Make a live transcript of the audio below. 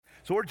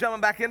So we're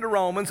jumping back into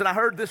Romans, and I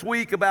heard this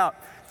week about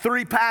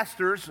 3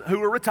 pastors who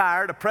were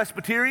retired, a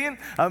Presbyterian,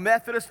 a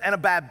Methodist, and a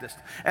Baptist.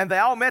 And they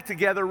all met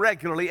together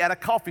regularly at a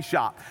coffee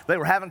shop. They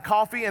were having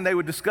coffee, and they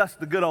would discuss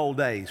the good old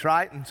days,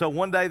 right? And so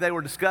one day they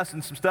were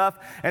discussing some stuff,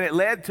 and it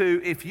led to,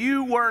 if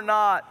you were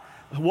not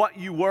what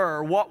you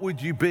were, what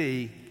would you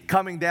be?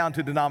 Coming down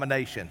to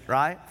denomination,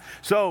 right?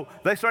 So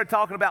they started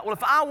talking about, well,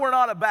 if I were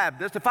not a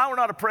Baptist, if I were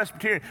not a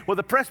Presbyterian, well,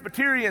 the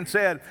Presbyterian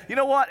said, you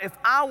know what, if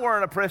I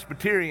weren't a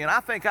Presbyterian, I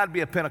think I'd be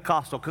a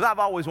Pentecostal, because I've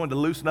always wanted to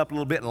loosen up a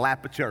little bit and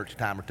lap a church a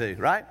time or two,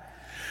 right?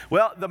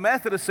 Well, the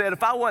Methodist said,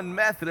 if I wasn't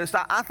Methodist,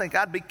 I think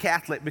I'd be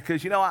Catholic,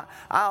 because, you know,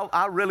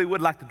 I really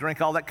would like to drink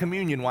all that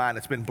communion wine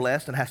that's been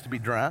blessed and has to be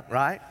drunk,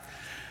 right?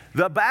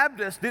 The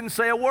Baptist didn't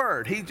say a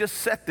word. He just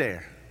sat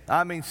there.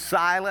 I mean,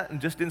 silent,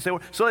 and just didn't say a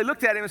word. So they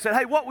looked at him and said,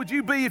 hey, what would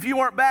you be if you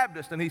weren't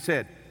Baptist? And he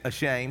said,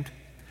 ashamed.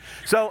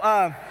 So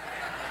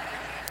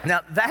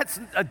now that's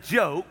a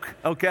joke,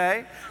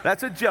 okay?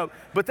 That's a joke.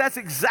 But that's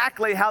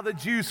exactly how the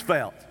Jews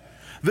felt.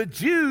 The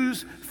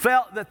Jews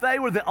felt that they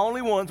were the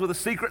only ones with a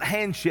secret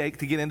handshake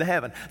to get into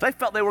heaven. They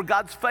felt they were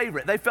God's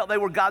favorite. They felt they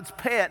were God's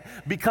pet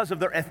because of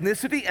their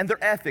ethnicity and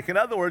their ethic. In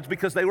other words,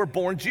 because they were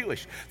born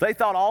Jewish. They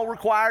thought all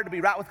required to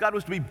be right with God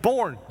was to be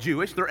born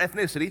Jewish, their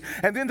ethnicity,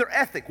 and then their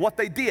ethic, what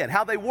they did,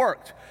 how they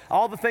worked,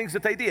 all the things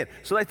that they did.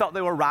 So they thought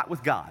they were right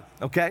with God,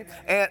 okay?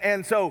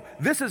 And so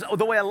this is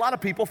the way a lot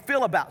of people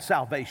feel about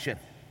salvation.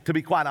 To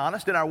be quite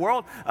honest, in our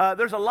world,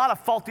 there's a lot of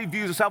faulty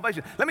views of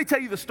salvation. Let me tell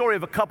you the story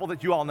of a couple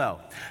that you all know.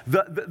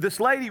 This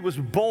lady was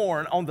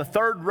born on the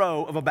 3rd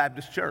row of a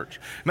Baptist church.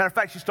 Matter of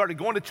fact, she started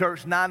going to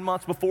church 9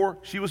 months before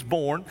she was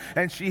born,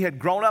 and she had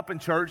grown up in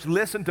church,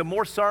 listened to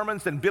more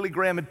sermons than Billy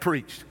Graham had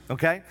preached,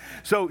 okay?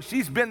 So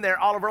she's been there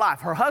all of her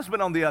life. Her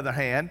husband, on the other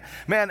hand,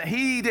 man,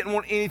 he didn't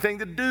want anything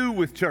to do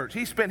with church.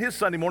 He spent his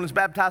Sunday mornings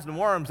baptizing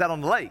worms out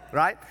on the lake,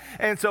 right?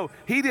 And so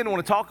he didn't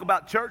want to talk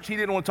about church. He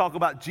didn't want to talk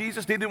about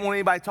Jesus. He didn't want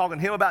anybody talking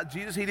to him about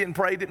Jesus. He didn't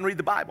pray, didn't read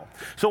the Bible.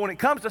 So when it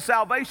comes to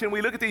salvation,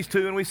 we look at these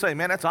two and we say,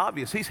 man, that's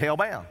obvious. He's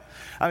hell-bound.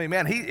 I mean,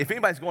 man, if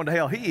anybody's going to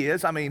hell, he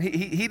is. I mean,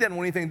 he doesn't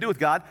want anything to do with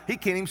God. He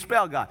can't even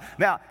spell God.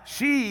 Now,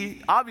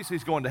 she obviously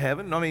is going to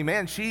heaven. I mean,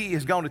 man, she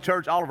has gone to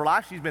church all of her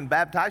life. She's been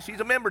baptized. She's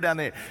a member down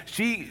there.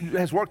 She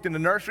has worked in the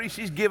nursery.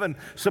 She's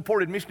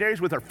supported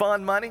missionaries with her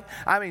fund money.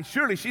 I mean,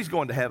 surely she's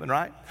going to heaven,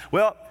 right?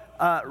 Well,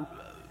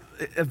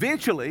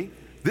 eventually,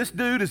 this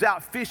dude is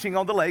out fishing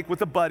on the lake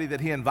with a buddy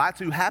that he invites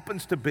who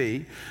happens to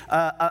be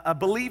a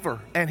believer,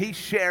 and he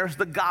shares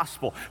the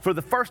gospel. For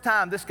the first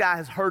time, this guy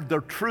has heard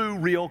the true,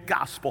 real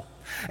gospel.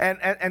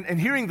 And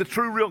hearing the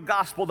true, real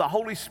gospel, the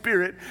Holy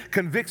Spirit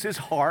convicts his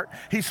heart.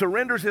 He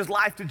surrenders his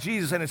life to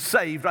Jesus and is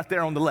saved right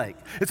there on the lake.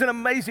 It's an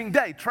amazing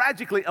day.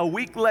 Tragically, a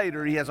week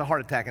later, he has a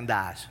heart attack and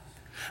dies.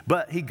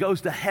 But he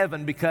goes to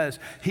heaven because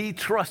he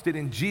trusted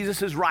in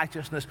Jesus'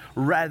 righteousness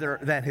rather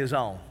than his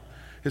own.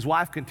 His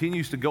wife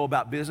continues to go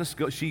about business.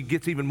 She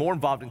gets even more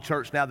involved in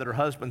church now that her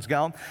husband's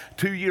gone.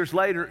 2 years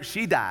later,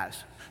 she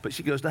dies, but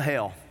she goes to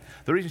hell.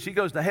 The reason she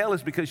goes to hell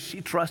is because she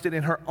trusted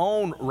in her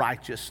own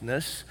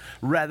righteousness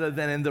rather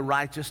than in the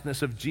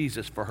righteousness of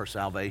Jesus for her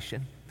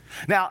salvation.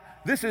 Now,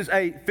 this is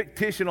a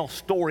fictional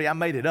story. I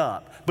made it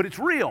up, but it's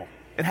real.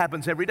 It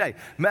happens every day.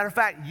 Matter of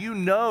fact, you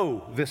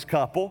know this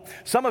couple.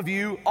 Some of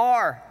you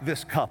are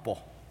this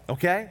couple.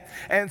 Okay?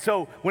 And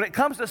so when it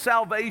comes to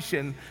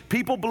salvation,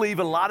 people believe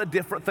a lot of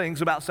different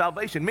things about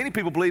salvation. Many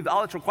people believe that all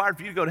that's required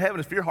for you to go to heaven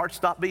is for your heart to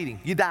stop beating.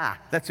 You die.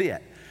 That's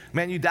it.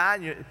 Man, you die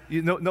and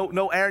you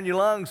no air in your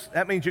lungs.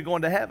 That means you're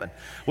going to heaven.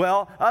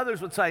 Well,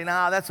 others would say,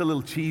 nah, that's a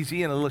little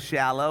cheesy and a little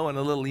shallow and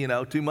a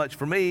little, too much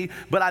for me.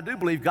 But I do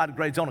believe God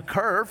grades on a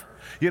curve.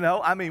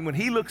 I mean, when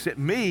he looks at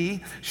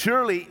me,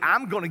 surely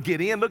I'm going to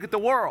get in. Look at the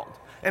world.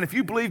 And if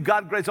you believe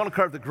God grades on a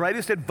curve, the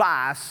greatest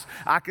advice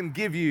I can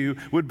give you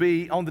would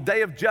be on the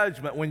day of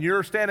judgment when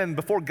you're standing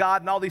before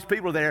God and all these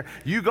people are there,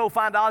 you go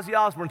find Ozzy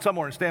Osbourne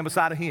somewhere and stand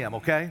beside of him,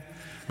 okay?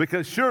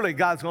 Because surely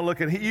God's going to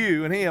look at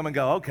you and him and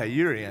go, okay,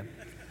 you're in.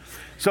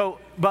 So,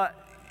 but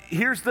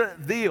here's the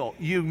deal.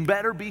 You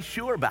better be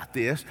sure about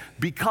this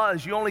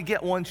because you only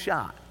get one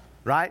shot.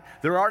 Right?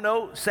 There are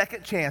no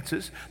second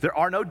chances. There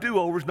are no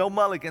do-overs, no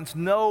mulligans,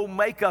 no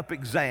makeup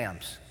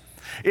exams.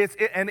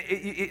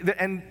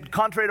 And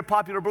contrary to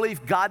popular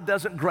belief, God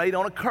doesn't grade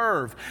on a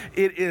curve.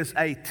 It is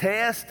a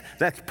test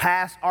that's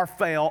pass or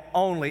fail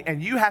only,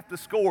 and you have to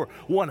score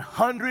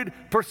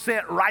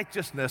 100%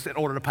 righteousness in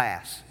order to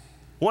pass.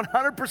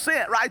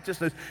 100%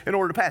 righteousness in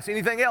order to pass.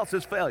 Anything else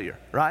is failure,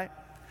 right?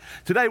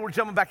 Today we're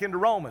jumping back into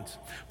Romans.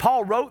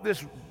 Paul wrote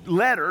this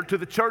letter to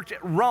the church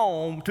at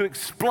Rome to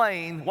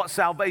explain what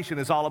salvation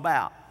is all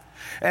about.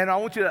 And I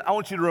want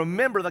you to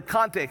remember the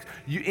context.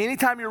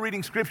 Anytime you're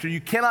reading Scripture,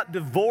 you cannot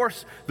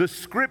divorce the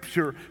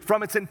Scripture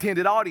from its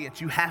intended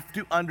audience. You have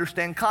to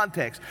understand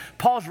context.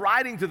 Paul's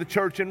writing to the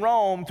church in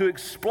Rome to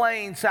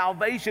explain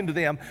salvation to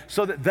them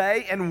so that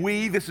they and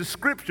we, this is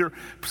Scripture,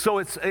 so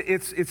it's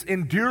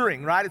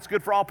enduring, right? It's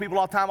good for all people,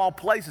 all time, all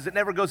places. It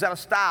never goes out of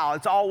style.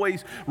 It's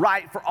always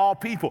right for all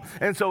people.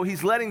 And so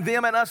he's letting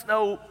them and us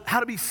know how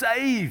to be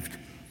saved.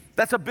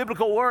 That's a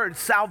biblical word,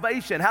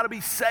 salvation, how to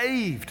be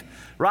saved,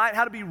 right?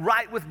 How to be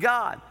right with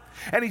God.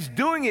 And he's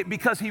doing it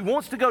because he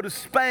wants to go to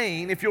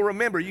Spain. If you'll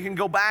remember, you can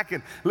go back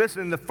and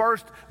listen in the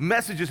first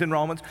messages in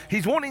Romans.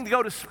 He's wanting to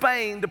go to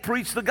Spain to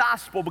preach the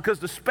gospel because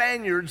the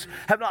Spaniards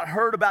have not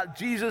heard about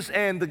Jesus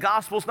and the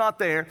gospel's not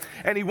there.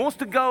 And he wants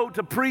to go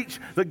to preach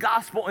the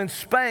gospel in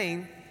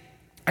Spain.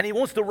 And he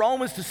wants the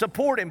Romans to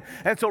support him.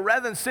 And so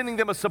rather than sending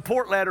them a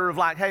support letter of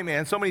like, hey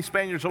man, so many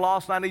Spaniards are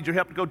lost and I need your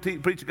help to go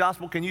preach the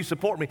gospel, can you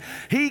support me?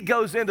 He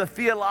goes into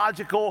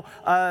theological,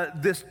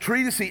 this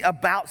treatise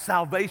about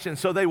salvation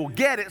so they will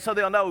get it, so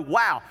they'll know,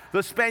 wow,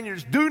 the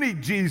Spaniards do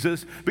need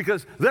Jesus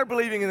because they're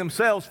believing in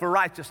themselves for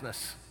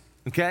righteousness.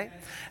 Okay?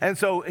 And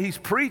so he's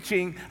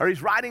preaching, or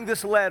he's writing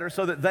this letter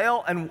so that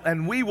they'll,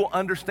 and we will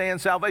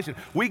understand salvation.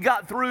 We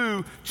got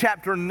through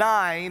chapter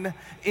 9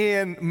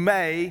 in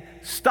May,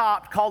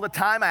 stopped, called a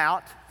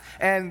timeout,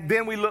 and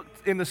then we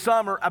looked in the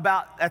summer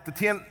at the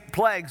 10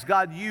 plagues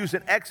God used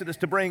in Exodus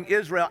to bring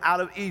Israel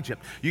out of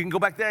Egypt. You can go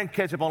back there and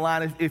catch up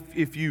online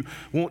if you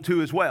want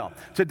to as well.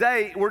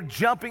 Today, we're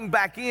jumping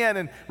back in,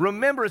 and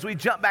remember as we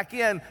jump back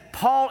in,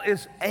 Paul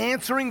is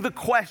answering the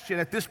question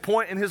at this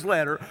point in his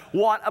letter,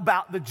 what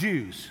about the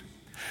Jews?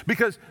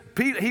 Because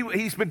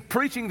he's been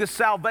preaching this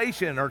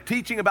salvation or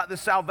teaching about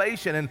this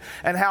salvation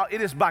and how it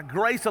is by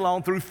grace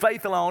alone, through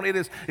faith alone.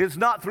 It's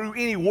not through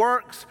any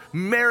works,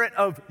 merit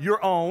of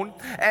your own.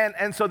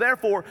 And so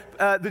therefore,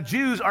 the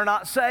Jews are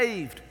not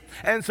saved.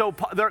 And so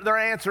they're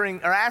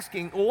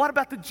asking, well, what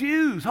about the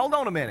Jews? Hold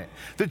on a minute.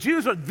 The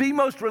Jews are the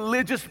most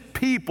religious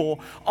people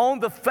on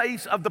the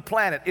face of the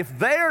planet. If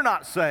they're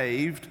not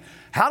saved,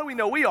 how do we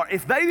know we are?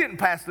 If they didn't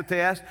pass the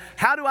test,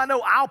 how do I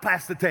know I'll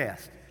pass the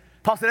test?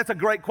 Paul said, that's a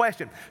great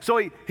question. So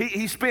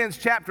he spends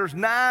chapters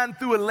 9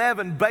 through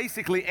 11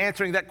 basically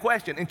answering that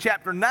question. In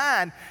chapter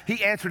 9,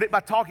 he answered it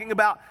by talking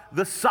about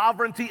the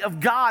sovereignty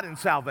of God in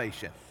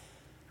salvation.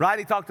 Right?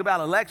 He talked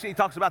about election. He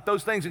talks about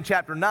those things in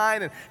chapter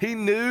 9. And he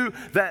knew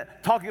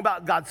that talking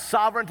about God's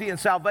sovereignty and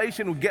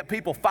salvation would get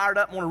people fired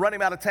up and want to run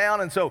him out of town.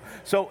 And so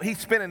he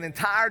spent an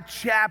entire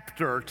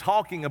chapter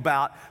talking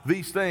about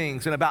these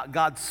things and about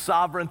God's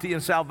sovereignty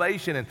and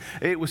salvation. And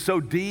it was so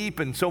deep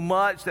and so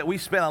much that we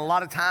spent a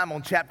lot of time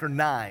on chapter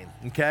 9,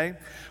 okay?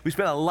 We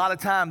spent a lot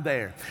of time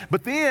there.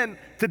 But then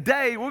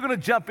today we're going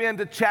to jump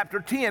into chapter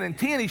 10. In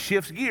 10, he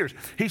shifts gears.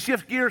 He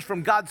shifts gears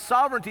from God's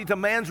sovereignty to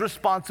man's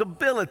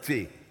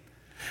responsibility.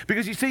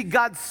 Because you see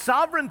God's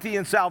sovereignty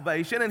in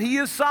salvation, and he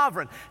is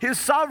sovereign. His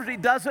sovereignty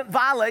doesn't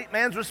violate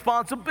man's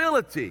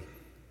responsibility,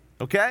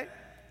 okay?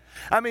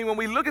 I mean, when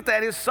we look at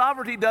that, his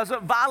sovereignty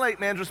doesn't violate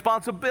man's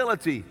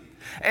responsibility.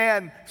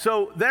 And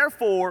so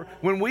therefore,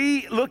 when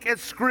we look at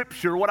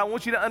Scripture, what I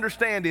want you to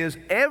understand is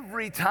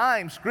every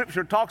time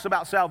Scripture talks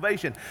about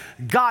salvation,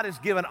 God is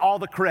given all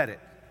the credit.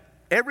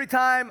 Every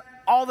time,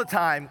 all the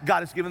time,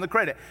 God is given the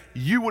credit.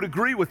 You would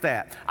agree with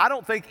that. I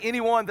don't think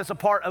anyone that's a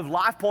part of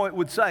Life Point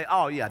would say,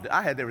 oh yeah,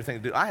 I had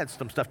everything to do. I had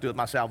some stuff to do with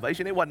my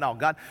salvation. It wasn't all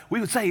God. We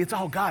would say it's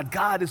all God.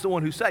 God is the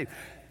one who saved.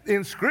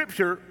 In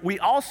Scripture, we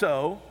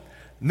also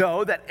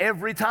know that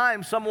every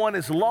time someone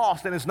is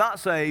lost and is not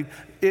saved,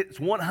 it's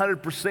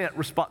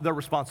 100% their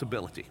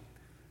responsibility.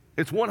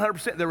 It's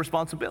 100% their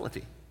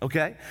responsibility,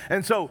 okay?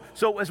 And so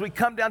as we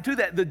come down to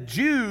that, the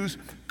Jews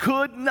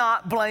could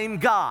not blame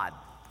God.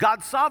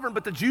 God's sovereign,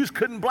 but the Jews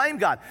couldn't blame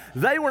God.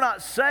 They were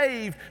not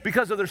saved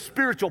because of their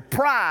spiritual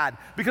pride,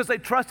 because they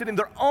trusted in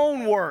their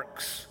own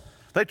works.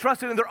 They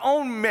trusted in their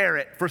own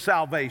merit for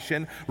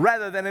salvation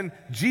rather than in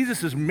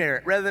Jesus'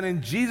 merit, rather than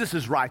in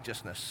Jesus'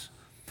 righteousness.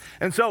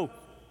 And so,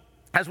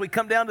 as we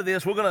come down to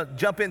this, we're going to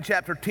jump in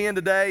chapter 10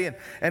 today,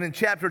 and in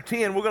chapter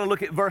 10, we're going to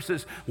look at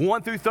verses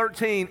 1 through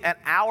 13, and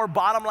our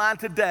bottom line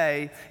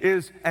today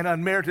is an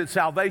unmerited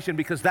salvation,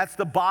 because that's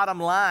the bottom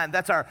line.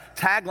 That's our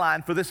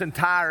tagline for this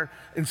entire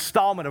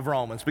installment of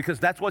Romans, because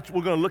that's what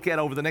we're going to look at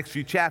over the next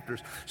few chapters.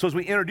 So as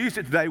we introduce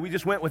it today, we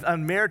just went with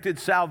unmerited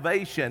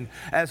salvation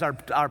as our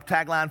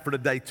tagline for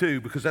today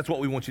too, because that's what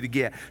we want you to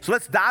get. So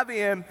let's dive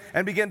in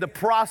and begin to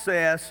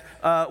process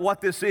what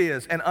this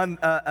is, and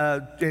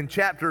in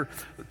chapter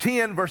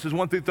 10, verses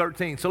 1 through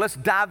 13. So let's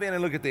dive in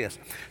and look at this.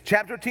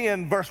 Chapter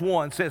 10, verse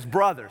 1 says,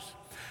 brothers.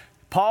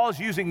 Paul's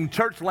using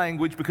church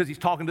language because he's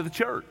talking to the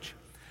church.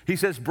 He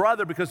says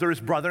brother because there is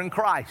brother in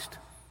Christ.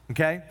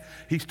 Okay?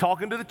 He's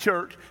talking to the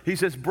church. He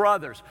says,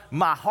 brothers,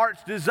 my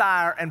heart's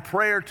desire and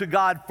prayer to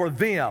God for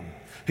them.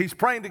 He's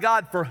praying to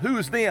God for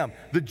who's them?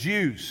 The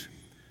Jews.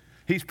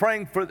 He's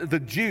praying for the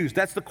Jews.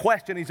 That's the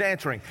question he's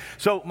answering.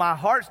 So my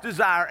heart's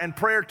desire and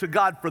prayer to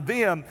God for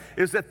them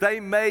is that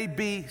they may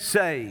be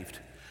saved.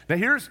 Now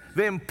here's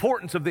the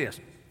importance of this.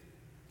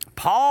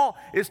 Paul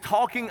is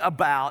talking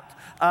about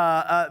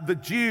the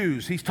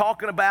Jews. He's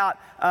talking about,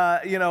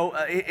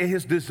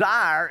 his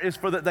desire is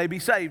for that they be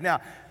saved. Now,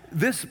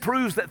 this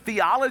proves that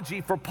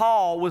theology for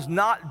Paul was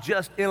not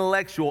just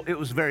intellectual, it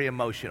was very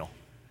emotional.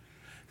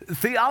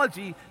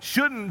 Theology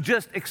shouldn't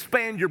just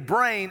expand your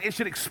brain, it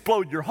should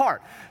explode your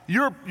heart.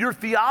 Your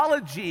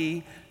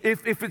theology,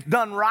 if it's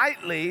done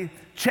rightly,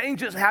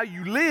 changes how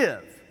you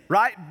live.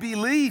 right?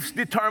 Beliefs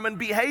determine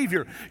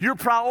behavior. Your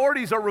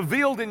priorities are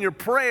revealed in your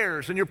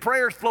prayers, and your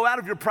prayers flow out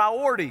of your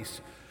priorities.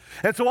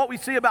 And so what we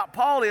see about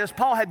Paul is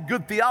Paul had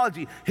good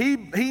theology. He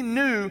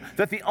knew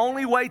that the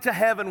only way to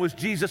heaven was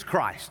Jesus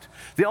Christ.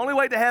 The only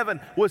way to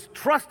heaven was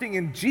trusting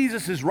in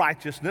Jesus'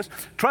 righteousness,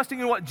 trusting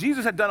in what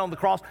Jesus had done on the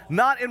cross,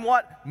 not in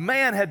what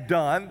man had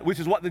done, which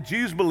is what the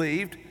Jews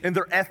believed in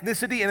their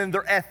ethnicity and in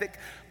their ethic,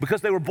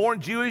 because they were born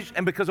Jewish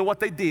and because of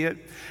what they did.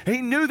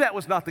 He knew that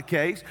was not the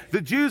case.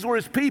 The Jews were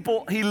his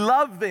people. He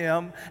loved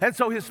them, and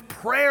so his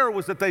prayer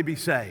was that they be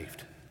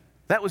saved.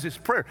 That was his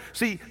prayer.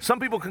 See, some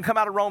people can come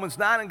out of Romans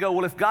 9 and go,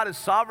 well, if God is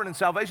sovereign in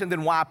salvation,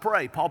 then why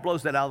pray? Paul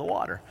blows that out of the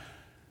water.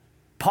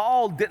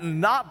 Paul did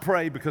not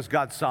pray because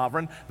God's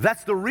sovereign.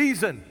 That's the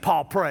reason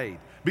Paul prayed,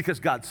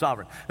 because God's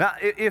sovereign. Now,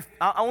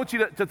 I want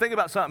you to think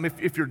about something.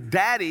 If your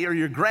daddy or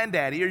your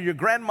granddaddy or your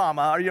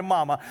grandmama or your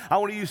mama, I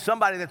want to use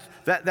somebody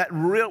that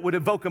real would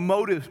evoke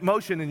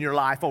emotion in your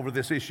life over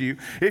this issue.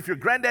 If your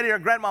granddaddy or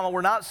grandmama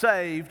were not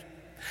saved,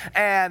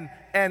 and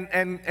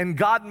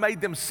God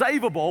made them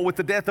savable with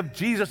the death of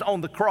Jesus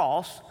on the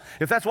cross,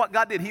 if that's what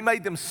God did, he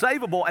made them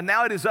savable, and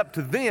now it is up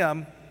to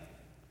them,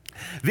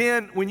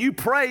 then when you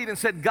prayed and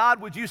said, God,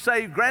 would you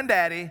save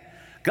granddaddy,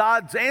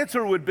 God's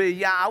answer would be,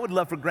 yeah, I would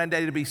love for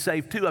granddaddy to be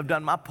saved too. I've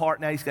done my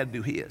part, now he's got to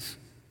do his,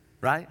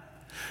 right?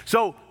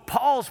 So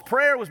Paul's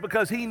prayer was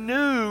because he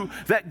knew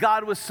that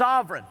God was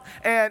sovereign.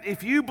 And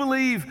if you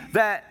believe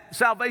that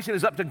salvation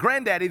is up to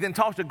granddaddy, then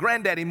talk to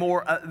granddaddy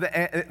more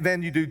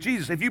than you do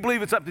Jesus. If you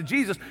believe it's up to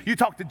Jesus, you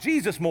talk to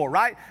Jesus more,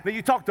 right? Now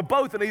you talk to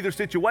both in either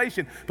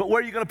situation, but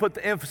where are you going to put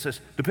the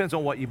emphasis depends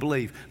on what you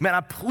believe. Man,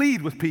 I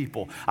plead with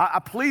people. I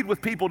plead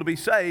with people to be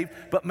saved,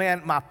 but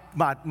man,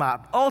 my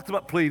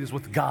ultimate plead is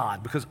with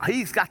God, because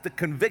he's got to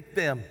convict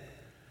them.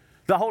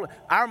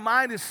 Our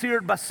mind is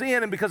seared by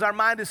sin, and because our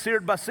mind is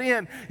seared by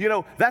sin,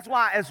 that's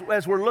why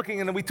as we're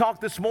looking, and we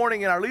talked this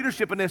morning in our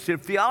leadership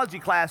initiative theology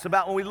class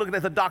about when we're looking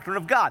at the doctrine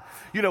of God.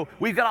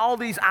 We've got all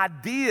these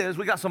ideas.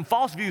 We got some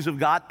false views of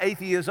God: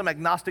 atheism,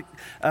 agnostics,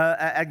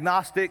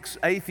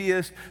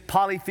 atheists,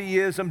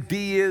 polytheism,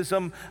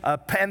 deism,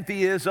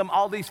 pantheism,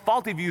 all these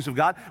faulty views of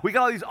God. We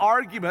got all these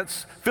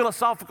arguments,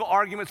 philosophical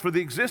arguments for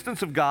the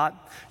existence of God.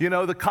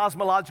 The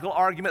cosmological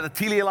argument, the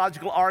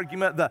teleological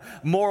argument, the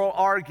moral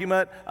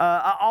argument,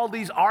 all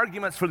these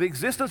arguments for the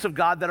existence of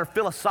God that are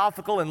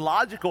philosophical and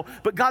logical,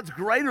 but God's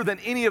greater than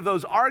any of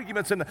those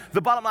arguments. And the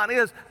bottom line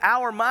is,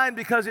 our mind,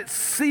 because it's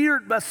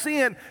seared by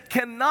sin,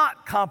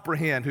 cannot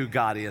comprehend who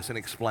God is and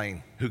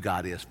explain who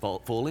God is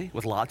fully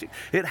with logic.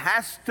 It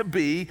has to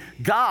be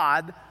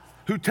God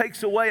who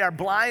takes away our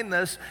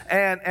blindness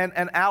and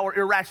our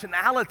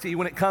irrationality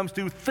when it comes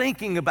to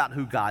thinking about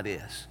who God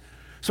is.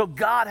 So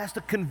God has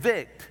to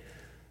convict.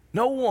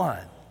 No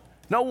one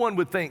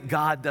would think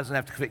God doesn't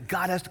have to convict.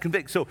 God has to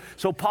convict. So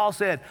Paul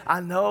said,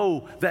 I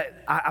know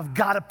that I've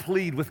got to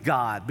plead with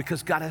God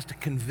because God has to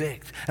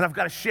convict. And I've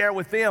got to share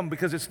with them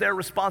because it's their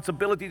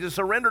responsibility to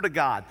surrender to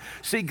God.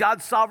 See,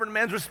 God's sovereign,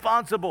 man's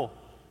responsible.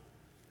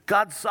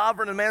 God's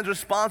sovereign and man's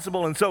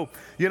responsible. And so,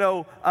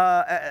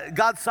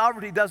 God's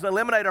sovereignty doesn't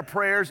eliminate our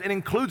prayers. It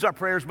includes our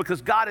prayers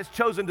because God has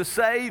chosen to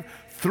save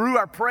through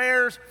our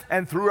prayers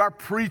and through our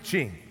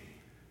preaching.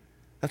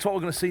 That's what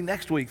we're going to see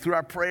next week, through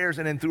our prayers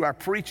and then through our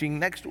preaching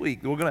next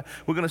week. We're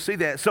going to see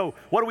that. So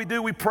what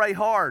do? We pray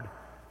hard.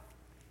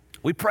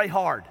 We pray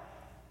hard.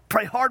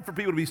 Pray hard for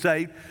people to be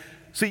saved.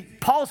 See,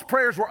 Paul's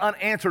prayers were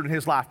unanswered in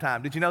his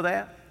lifetime. Did you know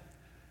that?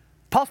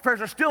 Paul's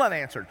prayers are still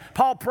unanswered.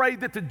 Paul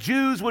prayed that the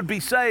Jews would be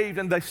saved,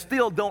 and they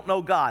still don't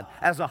know God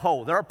as a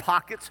whole. There are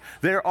pockets,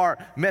 there are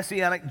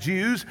Messianic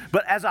Jews,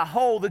 but as a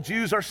whole, the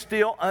Jews are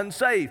still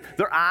unsaved.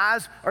 Their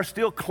eyes are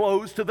still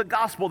closed to the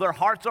gospel. Their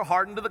hearts are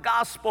hardened to the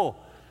gospel.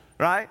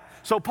 Right?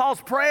 So Paul's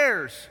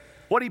prayers,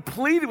 what he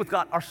pleaded with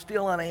God, are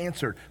still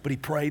unanswered. But he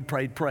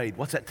prayed.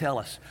 What's that tell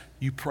us?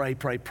 You pray,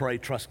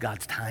 trust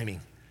God's timing.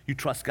 You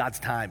trust God's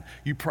time.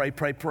 You pray.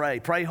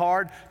 Pray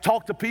hard,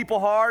 talk to people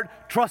hard,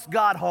 trust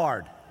God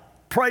hard.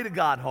 Pray to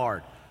God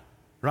hard.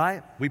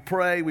 Right? We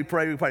pray.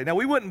 Now,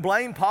 we wouldn't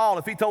blame Paul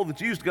if he told the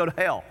Jews to go to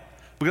hell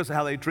because of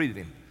how they treated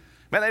him.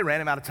 Man, they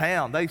ran him out of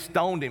town. They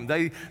stoned him.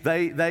 They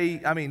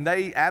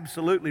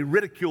absolutely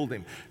ridiculed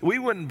him. We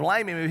wouldn't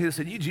blame him if he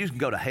said, you Jews can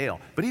go to hell.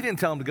 But he didn't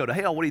tell them to go to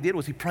hell. What he did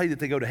was he prayed that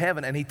they go to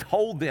heaven, and he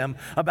told them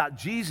about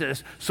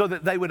Jesus so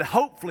that they would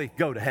hopefully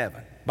go to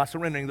heaven by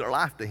surrendering their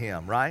life to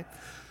him, right?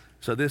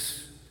 So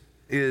this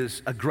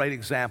is a great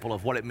example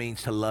of what it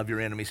means to love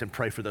your enemies and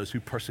pray for those who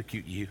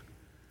persecute you.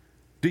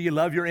 Do you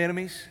love your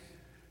enemies?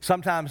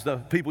 Sometimes the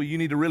people you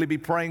need to really be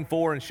praying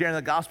for and sharing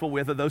the gospel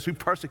with are those who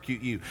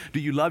persecute you.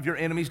 Do you love your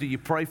enemies? Do you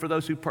pray for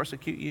those who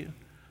persecute you?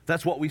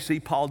 That's what we see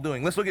Paul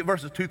doing. Let's look at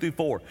verses 2 through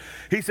 4.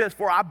 He says,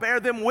 for I bear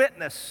them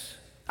witness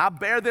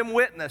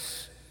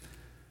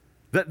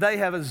that they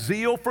have a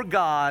zeal for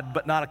God,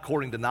 but not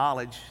according to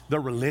knowledge. They're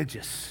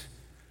religious.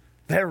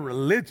 They're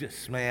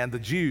religious, man, the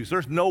Jews.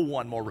 There's no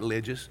one more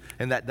religious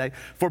in that day.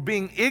 For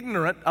being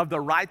ignorant of the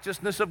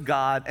righteousness of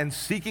God and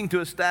seeking to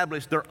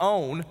establish their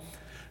own,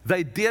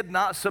 they did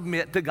not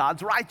submit to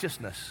God's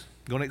righteousness.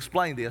 going to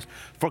explain this.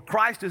 For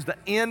Christ is the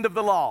end of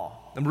the law.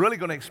 I'm really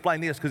going to explain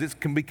this because it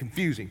can be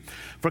confusing.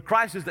 For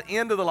Christ is the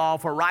end of the law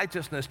for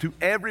righteousness to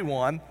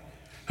everyone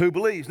who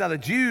believes. Now, the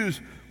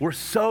Jews were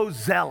so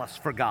zealous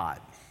for God.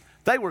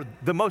 They were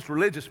the most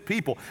religious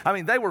people. I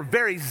mean, they were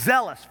very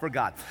zealous for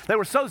God. They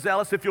were so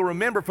zealous, if you'll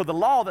remember, for the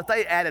law that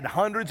they added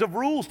hundreds of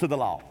rules to the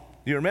law.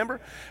 You remember?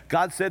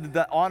 God said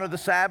to honor the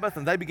Sabbath,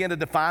 and they began to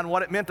define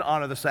what it meant to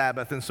honor the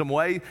Sabbath in some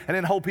way, and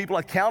then hold people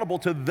accountable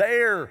to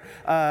their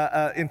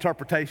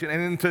interpretation,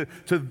 and then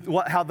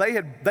how they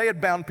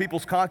had bound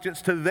people's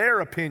conscience to their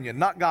opinion,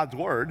 not God's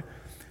word.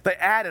 They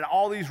added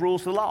all these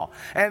rules to the law.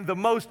 And the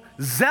most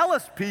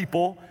zealous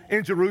people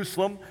in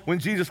Jerusalem when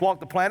Jesus walked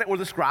the planet were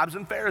the scribes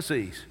and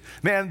Pharisees.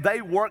 Man, they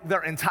worked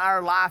their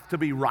entire life to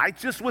be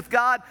righteous with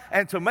God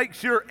and to make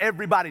sure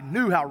everybody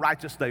knew how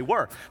righteous they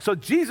were. So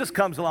Jesus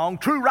comes along,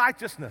 true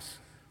righteousness.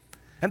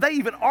 And they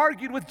even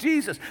argued with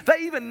Jesus.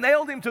 They even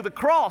nailed him to the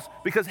cross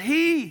because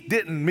he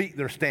didn't meet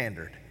their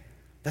standard.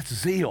 That's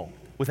zeal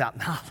without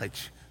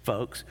knowledge,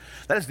 folks.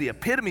 That is the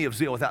epitome of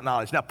zeal without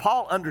knowledge. Now,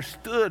 Paul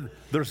understood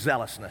their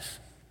zealousness.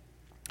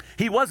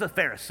 He was a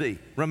Pharisee,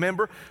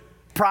 remember?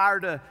 Prior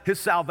to his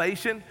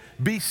salvation,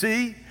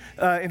 BC,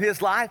 in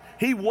his life,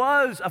 he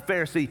was a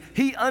Pharisee.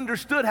 He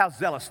understood how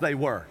zealous they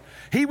were.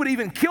 He would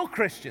even kill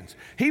Christians.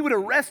 He would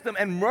arrest them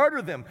and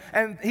murder them.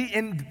 And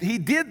he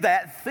did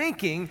that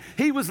thinking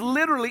he was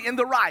literally in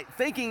the right,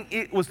 thinking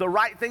it was the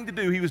right thing to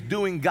do. He was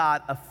doing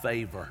God a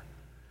favor.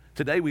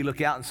 Today we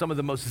look out and some of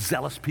the most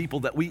zealous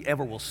people that we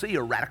ever will see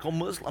are radical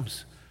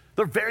Muslims.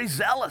 They're very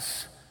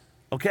zealous,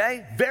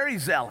 okay? Very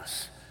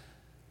zealous.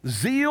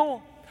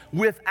 Zeal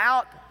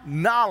without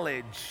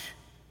knowledge,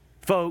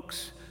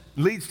 folks,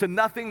 leads to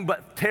nothing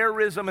but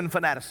terrorism and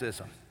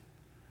fanaticism.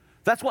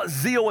 That's what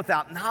zeal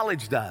without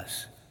knowledge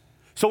does.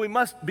 So we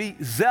must be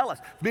zealous.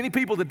 Many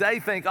people today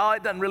think, oh,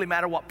 it doesn't really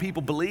matter what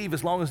people believe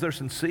as long as they're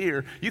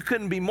sincere. You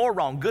couldn't be more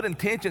wrong. Good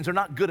intentions are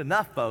not good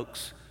enough,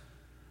 folks.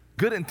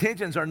 Good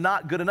intentions are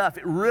not good enough.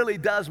 It really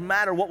does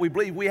matter what we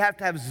believe. We have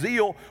to have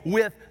zeal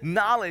with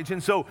knowledge.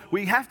 And so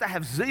we have to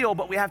have zeal,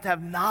 but we have to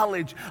have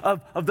knowledge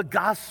of the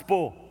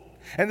gospel.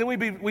 And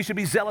then we should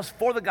be zealous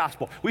for the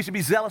gospel. We should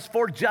be zealous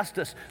for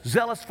justice,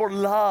 zealous for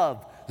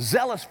love,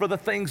 zealous for the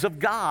things of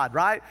God,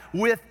 right?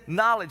 With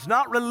knowledge,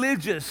 not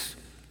religious,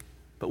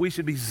 but we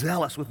should be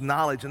zealous with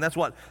knowledge. And that's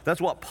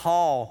what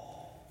Paul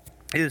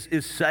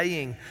is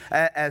saying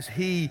as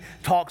he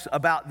talks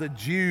about the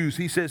Jews.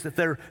 He says that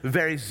they're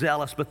very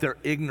zealous, but they're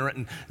ignorant.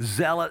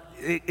 And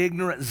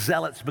ignorant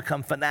zealots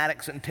become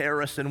fanatics and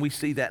terrorists, and we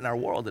see that in our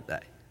world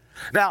today.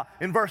 Now,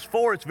 in verse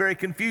 4, it's very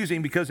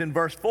confusing because in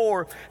verse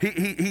 4,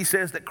 he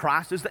says that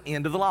Christ is the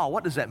end of the law.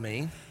 What does that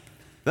mean?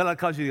 That'll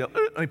cause you to go,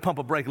 let me pump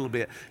a brake a little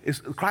bit. Is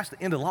Christ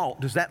the end of the law?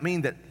 Does that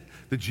mean that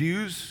the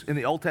Jews in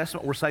the Old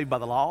Testament were saved by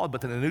the law,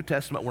 but in the New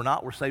Testament we're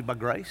not? We're saved by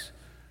grace?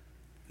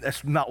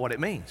 That's not what it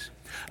means.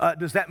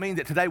 Does that mean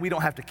that today we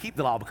don't have to keep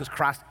the law because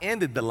Christ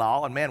ended the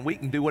law and, man, we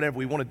can do whatever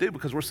we want to do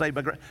because we're saved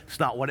by grace? It's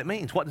not what it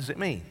means. What does it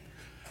mean?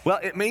 Well,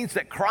 it means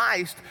that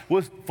Christ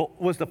was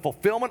the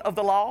fulfillment of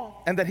the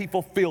law and that he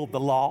fulfilled the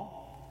law.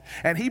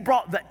 And he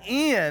brought the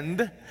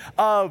end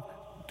of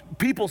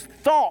people's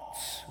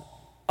thoughts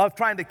of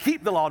trying to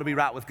keep the law to be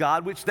right with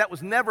God, which that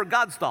was never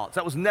God's thoughts.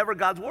 That was never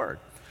God's word.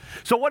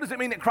 So what does it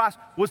mean that Christ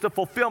was the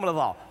fulfillment of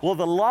the law? Well,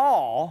 the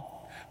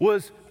law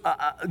was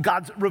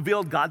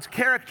revealed God's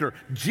character.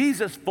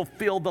 Jesus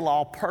fulfilled the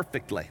law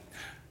perfectly.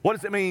 What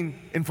does it mean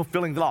in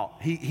fulfilling the law?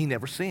 He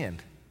never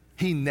sinned.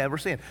 He never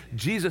sinned.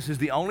 Jesus is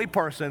the only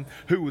person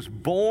who was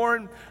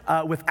born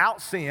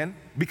without sin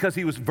because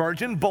he was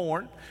virgin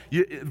born.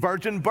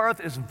 Virgin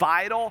birth is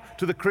vital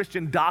to the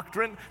Christian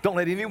doctrine. Don't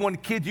let anyone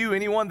kid you.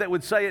 Anyone that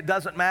would say it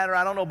doesn't matter.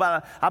 I don't know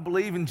about, I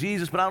believe in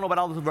Jesus, but I don't know about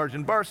all this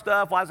virgin birth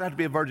stuff. Why does it have to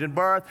be a virgin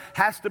birth?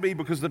 Has to be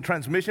because of the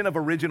transmission of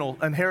original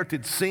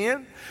inherited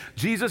sin.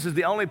 Jesus is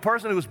the only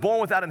person who was born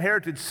without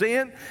inherited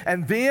sin.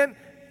 And then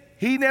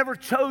he never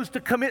chose to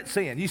commit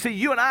sin. You see,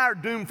 you and I are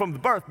doomed from the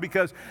birth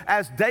because,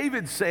 as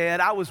David said,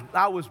 I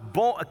was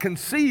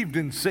conceived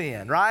in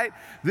sin, right?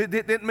 That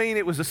didn't mean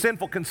it was a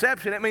sinful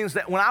conception. It means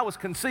that when I was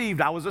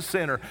conceived, I was a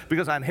sinner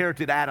because I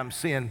inherited Adam's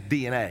sin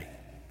DNA.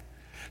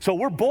 So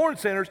we're born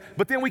sinners,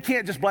 but then we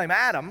can't just blame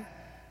Adam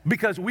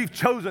because we've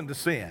chosen to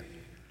sin.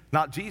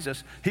 Not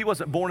Jesus. He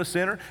wasn't born a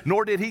sinner,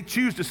 nor did he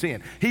choose to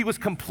sin. He was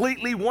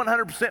completely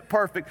 100%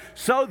 perfect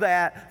so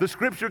that the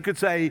scripture could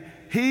say,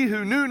 he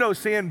who knew no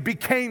sin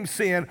became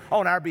sin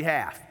on our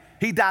behalf.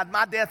 He died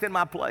my death in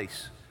my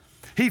place.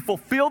 He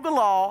fulfilled the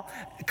law,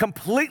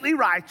 completely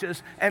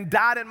righteous, and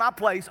died in my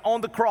place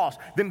on the cross.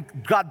 Then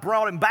God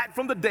brought him back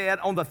from the dead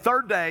on the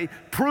third day,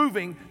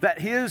 proving that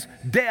his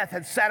death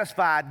had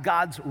satisfied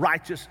God's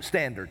righteous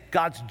standard.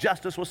 God's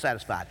justice was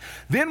satisfied.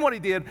 Then what he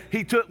did,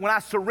 when I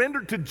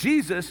surrendered to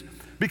Jesus,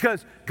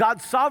 because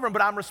God's sovereign,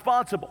 but I'm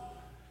responsible.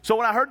 So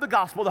when I heard the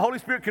gospel, the Holy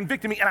Spirit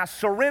convicted me and I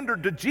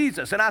surrendered to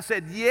Jesus. And I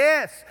said,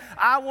 yes,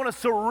 I want to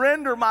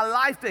surrender my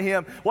life to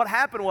him. What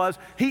happened was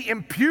he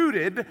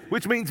imputed,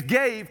 which means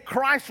gave,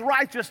 Christ's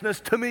righteousness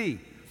to me.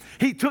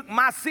 He took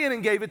my sin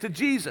and gave it to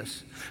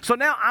Jesus. So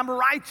now I'm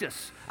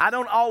righteous. I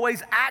don't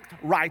always act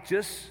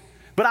righteous,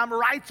 but I'm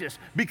righteous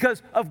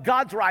because of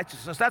God's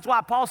righteousness. That's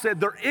why Paul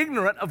said they're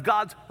ignorant of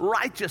God's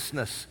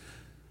righteousness.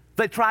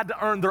 They tried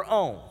to earn their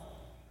own.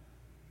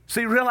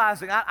 See,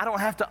 realizing I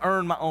don't have to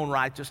earn my own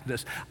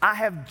righteousness. I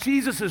have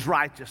Jesus'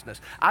 righteousness.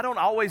 I don't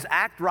always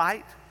act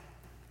right,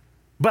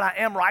 but I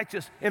am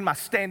righteous in my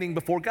standing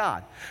before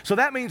God. So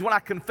that means when I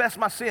confess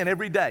my sin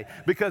every day,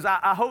 because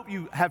I hope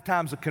you have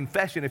times of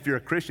confession if you're a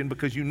Christian,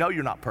 because you know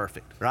you're not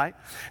perfect, right?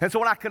 And so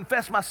when I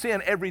confess my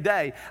sin every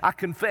day, I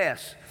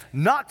confess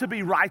not to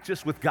be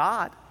righteous with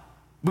God,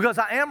 because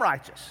I am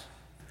righteous.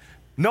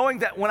 Knowing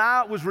that when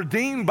I was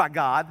redeemed by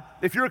God,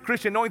 if you're a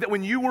Christian, knowing that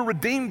when you were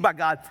redeemed by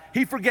God,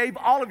 He forgave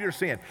all of your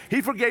sin.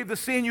 He forgave the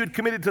sin you had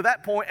committed to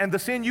that point and the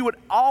sin you would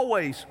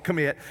always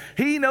commit.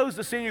 He knows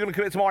the sin you're going to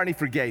commit tomorrow, and He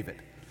forgave it.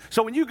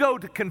 So when you go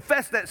to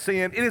confess that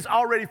sin, it is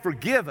already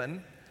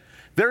forgiven.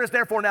 There is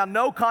therefore now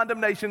no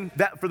condemnation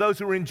that for those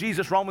who are in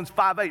Jesus, Romans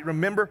 5:8.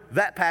 Remember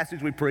that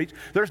passage we preached.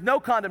 There's no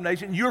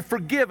condemnation. You're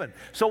forgiven.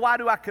 So why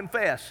do I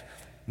confess?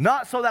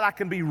 Not so that I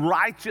can be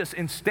righteous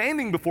in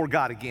standing before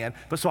God again,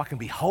 but so I can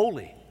be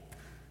holy.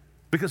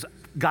 Because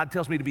God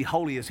tells me to be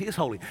holy as He is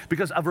holy.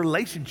 Because of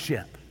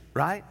relationship,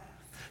 right?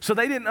 So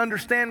they didn't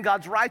understand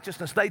God's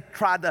righteousness. They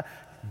tried to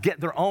get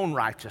their own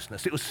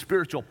righteousness. It was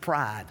spiritual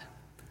pride.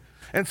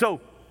 And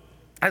so,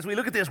 as we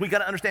look at this, we got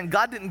to understand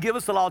God didn't give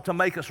us the law to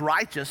make us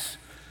righteous.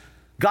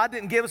 God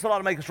didn't give us the law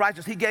to make us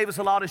righteous. He gave us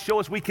the law to show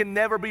us we can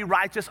never be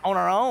righteous on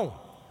our own.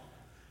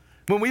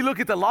 When we look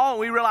at the law,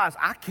 we realize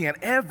I can't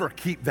ever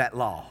keep that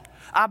law.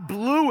 I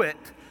blew it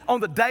on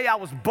the day I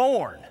was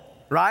born,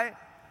 right?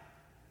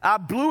 I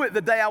blew it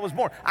the day I was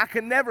born. I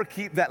can never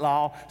keep that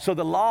law. So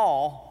the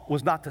law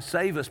was not to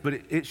save us, but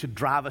it should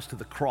drive us to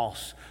the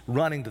cross,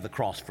 running to the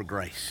cross for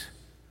grace.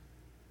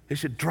 It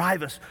should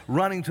drive us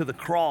running to the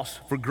cross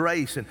for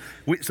grace. And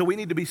so we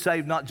need to be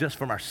saved not just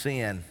from our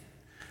sin.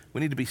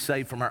 We need to be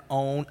saved from our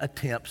own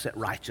attempts at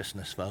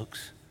righteousness,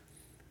 folks.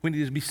 We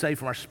need to be saved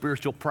from our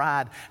spiritual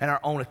pride and our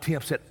own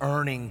attempts at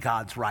earning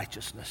God's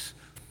righteousness.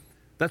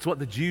 That's what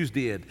the Jews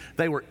did.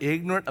 They were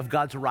ignorant of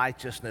God's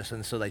righteousness,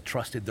 and so they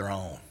trusted their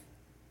own.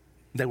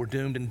 They were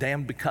doomed and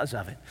damned because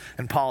of it.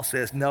 And Paul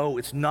says, no,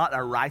 it's not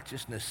our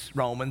righteousness,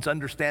 Romans.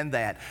 Understand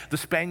that. The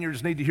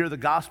Spaniards need to hear the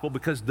gospel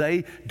because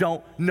they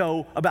don't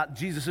know about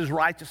Jesus'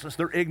 righteousness.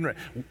 They're ignorant.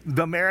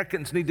 The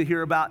Americans need to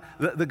hear about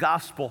the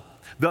gospel.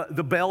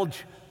 The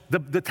Belgian,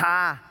 the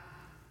Thai,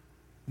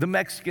 the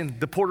Mexican,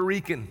 the Puerto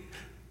Rican,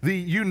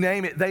 you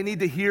name it. They need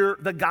to hear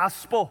the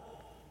gospel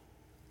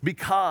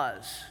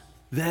because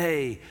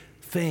they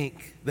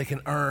think they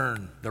can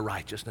earn the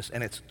righteousness,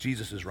 and it's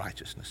Jesus'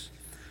 righteousness.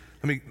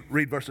 Let me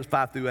read verses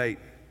 5 through 8.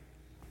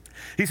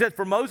 He says,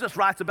 for Moses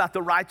writes about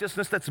the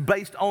righteousness that's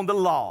based on the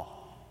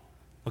law.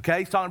 Okay,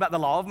 he's talking about the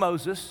law of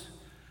Moses,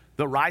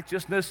 the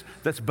righteousness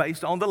that's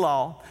based on the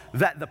law,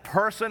 that the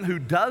person who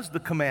does the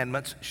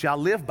commandments shall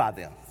live by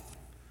them.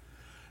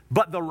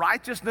 But the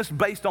righteousness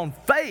based on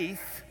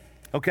faith,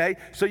 okay,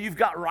 so you've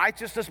got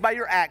righteousness by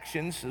your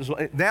actions.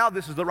 Now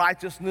this is the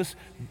righteousness,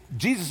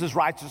 Jesus'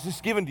 righteousness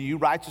given to you,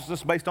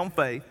 righteousness based on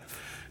faith.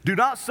 Do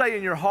not say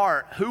in your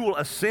heart, who will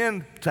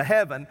ascend to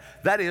heaven,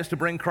 that is to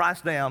bring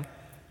Christ down,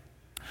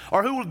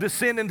 or who will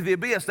descend into the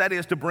abyss, that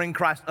is to bring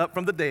Christ up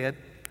from the dead.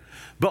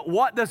 But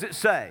what does it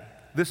say?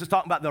 This is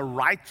talking about the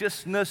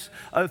righteousness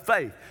of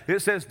faith. It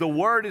says the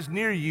word is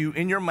near you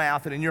in your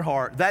mouth and in your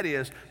heart. That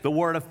is the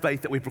word of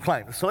faith that we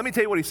proclaim. So let me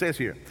tell you what he says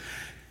here.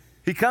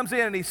 He comes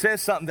in and he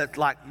says something that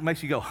like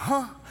makes you go,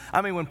 huh?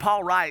 I mean, when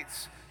Paul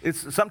writes,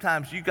 it's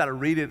sometimes you got to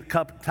read it a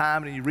couple of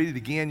times and you read it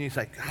again and you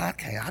say,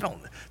 okay,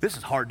 this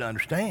is hard to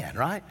understand,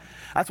 right?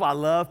 That's why I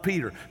love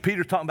Peter.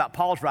 Peter's talking about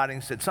Paul's writing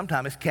and said,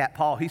 sometimes it's Cat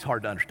Paul, he's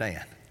hard to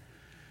understand.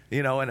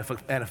 You know, and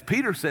if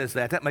Peter says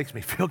that makes me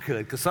feel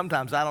good because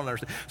sometimes I don't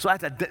understand. So I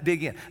have to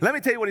dig in. Let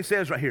me tell you what he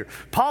says right here.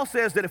 Paul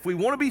says that if we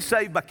want to be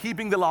saved by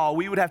keeping the law,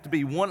 we would have to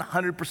be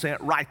 100%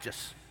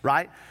 righteous,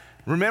 right?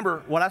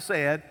 Remember what I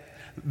said,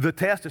 the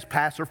test is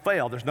pass or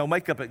fail. There's no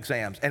makeup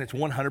exams, and it's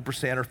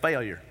 100% or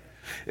failure.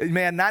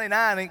 Man,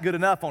 99 ain't good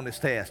enough on this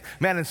test.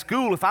 Man, in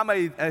school, if I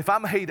made a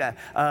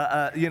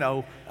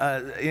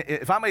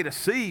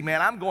C,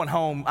 man, I'm going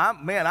home.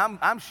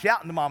 I'm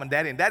shouting to mom and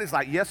daddy, and daddy's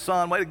like, "Yes,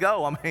 son, way to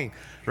go." I mean,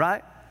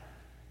 right?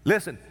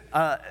 Listen,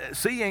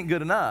 C ain't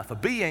good enough. A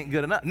B ain't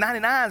good enough.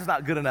 99 is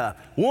not good enough.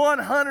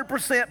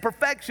 100%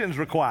 perfection's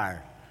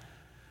required.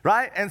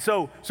 Right? And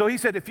so he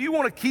said, if you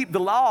want to keep the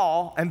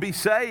law and be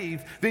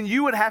saved, then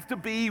you would have to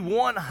be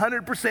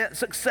 100%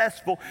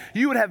 successful.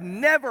 You would have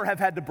never have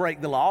had to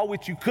break the law,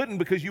 which you couldn't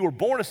because you were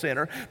born a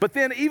sinner. But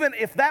then even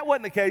if that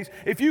wasn't the case,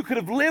 if you could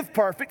have lived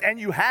perfect and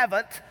you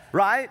haven't,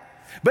 right?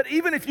 But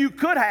even if you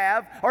could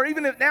have, or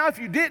even if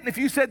you didn't, if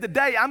you said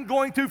today, I'm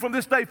going to from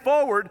this day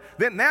forward,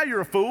 then now you're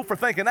a fool for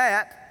thinking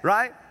that,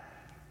 right?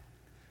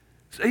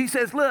 So he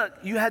says, look,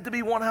 you had to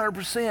be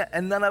 100%,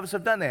 and none of us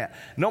have done that.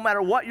 No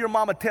matter what your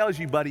mama tells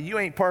you, buddy, you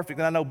ain't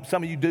perfect. And I know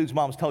some of you dudes'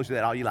 mamas told you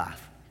that all your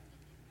life.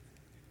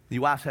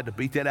 Your wives had to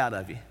beat that out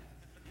of you.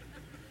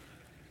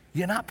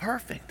 You're not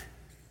perfect.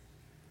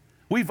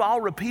 We've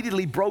all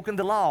repeatedly broken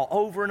the law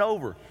over and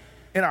over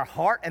in our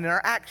heart and in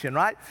our action,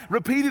 right?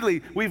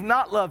 Repeatedly, we've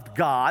not loved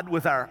God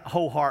with our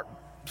whole heart,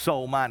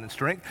 soul, mind, and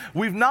strength.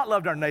 We've not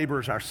loved our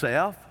neighbors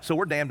ourselves, so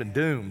we're damned and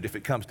doomed if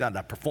it comes down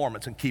to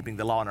performance and keeping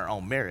the law in our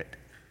own merit.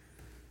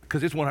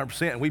 Because it's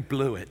 100% and we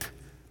blew it,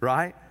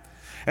 right?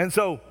 And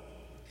so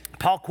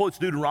Paul quotes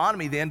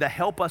Deuteronomy then to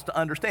help us to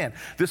understand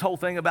this whole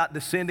thing about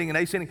descending and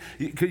ascending.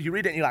 Because you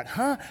read it and you're like,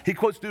 huh? He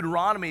quotes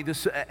Deuteronomy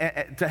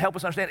to help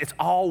us understand it's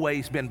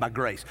always been by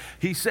grace.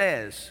 He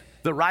says,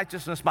 the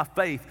righteousness by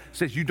faith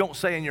says you don't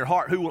say in your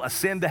heart who will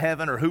ascend to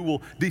heaven or who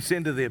will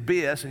descend to the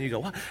abyss. And you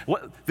go,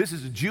 what? This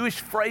is Jewish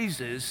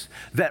phrases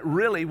that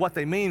really what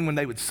they mean when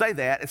they would say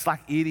that, it's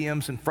like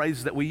idioms and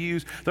phrases that we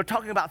use. They're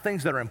talking about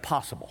things that are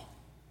impossible.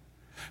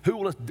 Who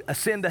will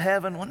ascend to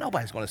heaven? Well,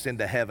 nobody's going to ascend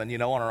to heaven,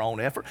 on our own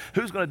effort.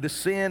 Who's going to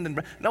descend?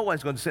 And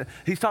nobody's going to descend.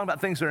 He's talking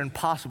about things that are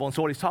impossible. And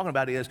so what he's talking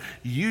about is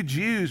you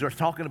Jews are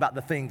talking about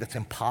the thing that's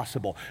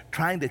impossible.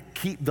 Trying to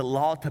keep the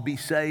law to be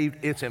saved,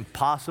 it's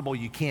impossible.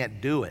 You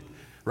can't do it,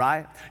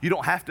 right? You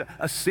don't have to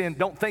ascend.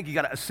 Don't think you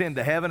got to ascend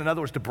to heaven. In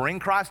other words, to bring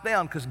Christ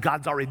down, because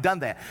God's already done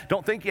that.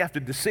 Don't think you have to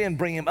descend,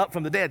 bring him up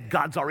from the dead.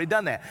 God's already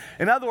done that.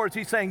 In other words,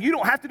 he's saying you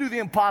don't have to do the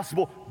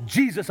impossible.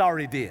 Jesus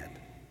already did.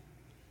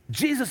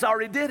 Jesus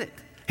already did it.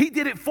 He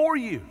did it for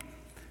you.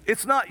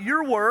 It's not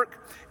your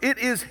work, it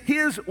is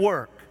his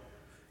work.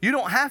 You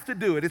don't have to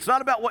do it. It's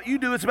not about what you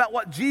do, it's about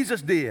what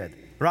Jesus did,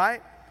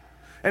 right?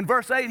 In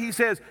verse 8, he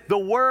says, the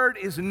word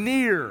is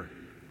near.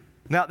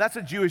 Now, that's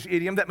a Jewish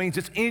idiom. That means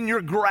it's in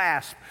your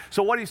grasp.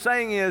 So what he's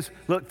saying is,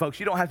 look, folks,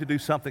 you don't have to do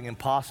something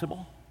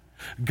impossible.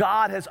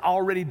 God has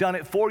already done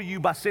it for you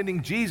by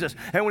sending Jesus.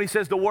 And when he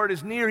says the word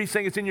is near, he's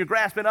saying it's in your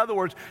grasp. In other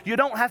words, you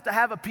don't have to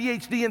have a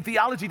PhD in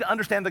theology to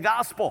understand the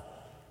gospel.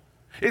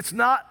 It's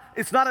not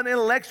an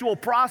intellectual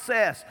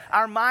process.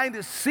 Our mind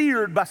is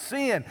seared by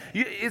sin.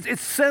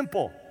 It's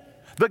simple.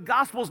 The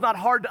gospel's not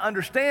hard to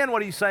understand,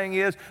 what he's saying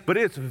is, but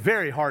it's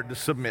very hard to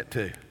submit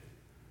to.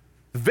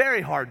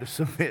 Very hard to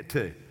submit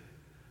to,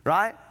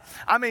 right?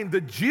 I mean, the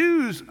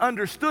Jews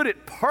understood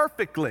it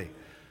perfectly,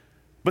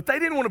 but they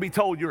didn't want to be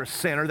told you're a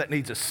sinner that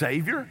needs a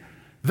Savior.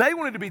 They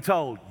wanted to be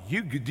told,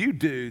 you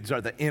dudes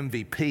are the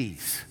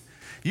MVPs.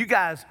 You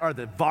guys are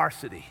the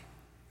varsity,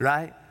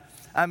 right?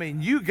 I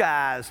mean, you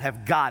guys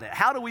have got it.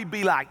 How do we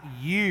be like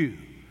you?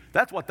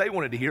 That's what they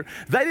wanted to hear.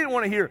 They didn't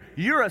want to hear,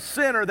 you're a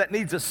sinner that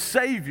needs a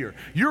Savior.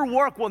 Your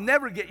work will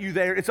never get you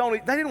there. They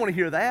didn't want to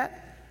hear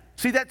that.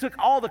 See, that took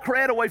all the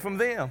credit away from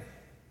them.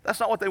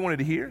 That's not what they wanted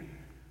to hear.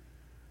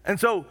 And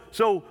so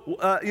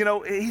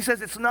he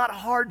says it's not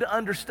hard to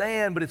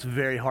understand, but it's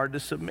very hard to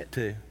submit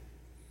to.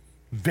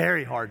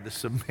 Very hard to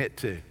submit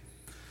to.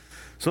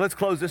 So let's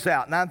close this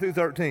out, 9 through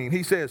 13.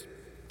 He says,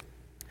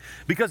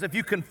 because if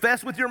you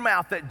confess with your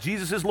mouth that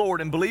Jesus is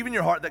Lord and believe in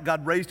your heart that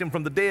God raised him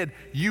from the dead,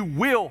 you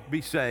will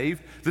be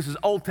saved. This is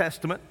Old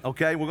Testament,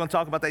 okay? We're going to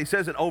talk about that. He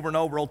says it over and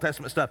over, Old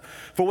Testament stuff.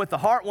 For with the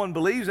heart one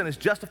believes and is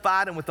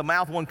justified, and with the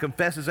mouth one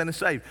confesses and is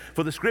saved.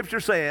 For the Scripture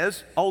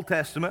says, Old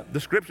Testament, the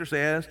Scripture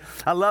says,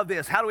 I love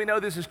this. How do we know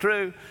this is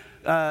true?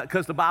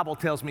 Because the Bible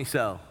tells me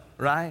so,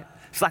 right?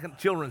 It's like a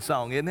children's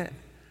song, isn't it?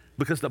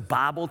 Because the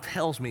Bible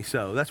tells me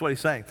so. That's what he's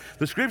saying.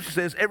 The Scripture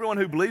says, everyone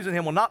who believes in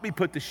him will not be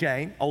put to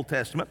shame, Old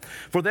Testament.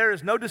 For there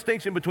is no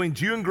distinction between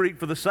Jew and Greek,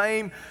 for the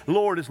same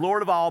Lord is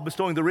Lord of all,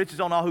 bestowing the riches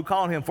on all who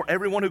call on him. For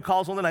everyone who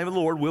calls on the name of the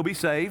Lord will be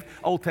saved,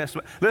 Old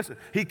Testament. Listen,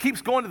 he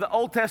keeps going to the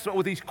Old Testament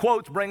with these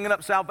quotes, bringing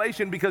up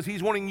salvation, because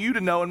he's wanting you to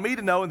know and me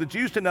to know and the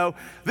Jews to know,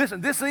 listen,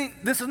 this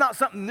is not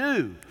something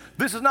new.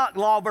 This is not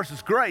law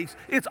versus grace.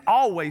 It's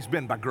always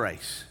been by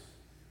grace.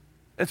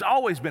 It's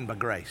always been by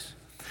grace.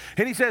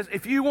 And he says,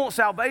 if you want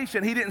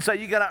salvation, he didn't say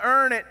you got to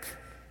earn it.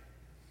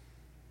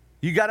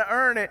 You got to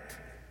earn it.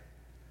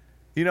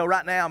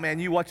 Right now, man,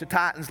 you watch the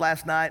Titans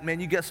last night, man,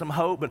 you get some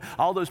hope, but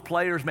all those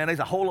players, man, there's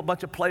a whole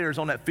bunch of players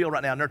on that field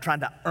right now, and they're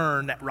trying to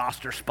earn that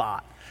roster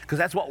spot, because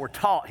that's what we're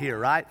taught here,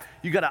 right?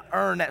 You got to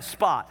earn that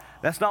spot.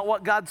 That's not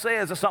what God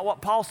says. That's not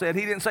what Paul said.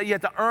 He didn't say you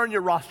have to earn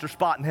your roster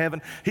spot in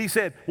heaven. He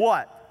said,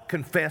 what?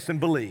 Confess and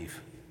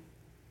believe.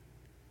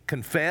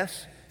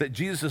 Confess that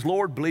Jesus is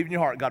Lord, believe in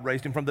your heart, God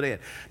raised him from the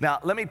dead. Now,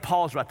 let me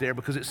pause right there,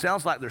 because it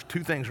sounds like there's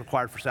two things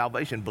required for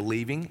salvation,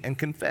 believing and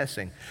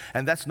confessing.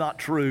 And that's not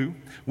true.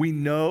 We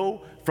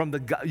know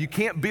you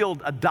can't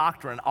build a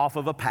doctrine off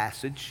of a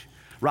passage,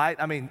 right?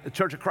 I mean, the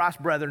Church of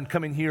Christ brethren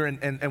come in here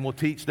and will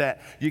teach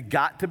that you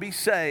got to be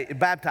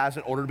baptized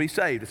in order to be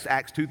saved. It's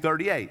Acts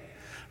 2:38,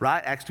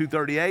 right? Acts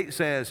 2:38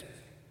 says,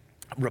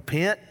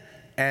 repent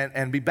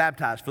and be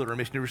baptized for the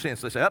remission of your sins.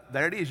 So they say,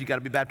 there it is. You got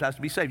to be baptized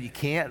to be saved. You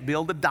can't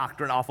build a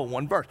doctrine off of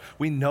one verse.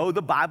 We know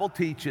the Bible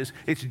teaches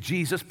it's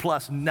Jesus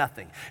plus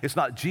nothing. It's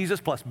not Jesus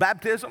plus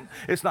baptism.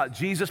 It's not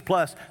Jesus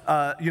plus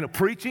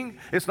preaching.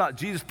 It's not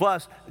Jesus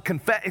plus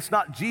confess. It's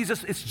not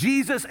Jesus. It's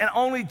Jesus and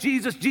only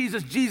Jesus,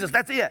 Jesus, Jesus.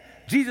 That's it.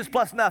 Jesus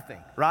plus nothing,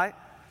 right?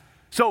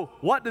 So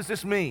what does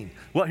this mean?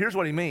 Well, here's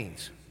what he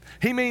means.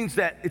 He means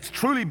that it's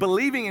truly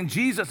believing in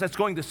Jesus that's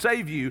going to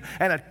save you,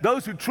 and that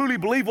those who truly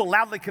believe will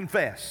loudly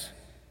confess.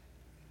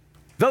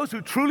 Those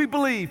who truly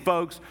believe,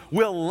 folks,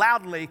 will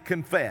loudly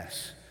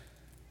confess.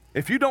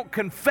 If you don't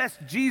confess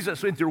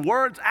Jesus with your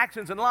words,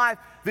 actions, and life,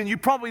 then you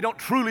probably don't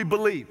truly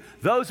believe.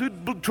 Those who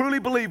truly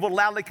believe will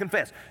loudly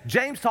confess.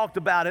 James talked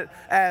about it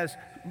as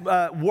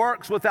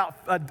faith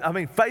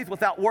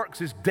without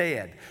works is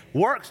dead.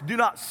 Works do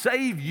not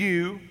save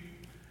you,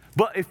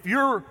 but if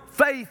your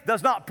faith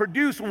does not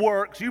produce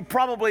works, you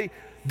probably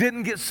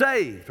didn't get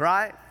saved,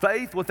 right?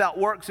 Faith without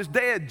works is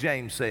dead,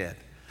 James said.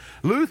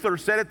 Luther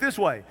said it this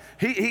way.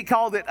 He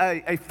called it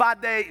a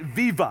fide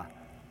viva.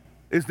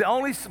 Is the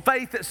only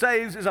faith that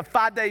saves is a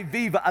fide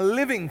viva, a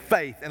living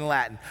faith in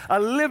Latin. A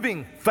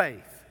living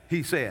faith,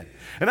 he said.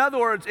 In other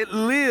words, it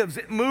lives,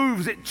 it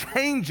moves, it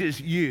changes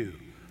you,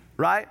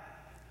 right?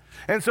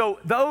 And so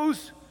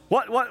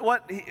what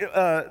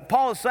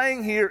Paul is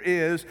saying here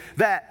is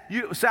that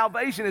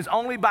salvation is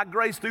only by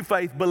grace through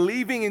faith,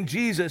 believing in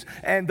Jesus,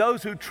 and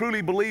those who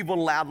truly believe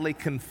will loudly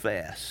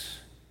confess,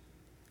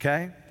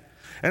 okay?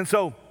 And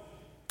so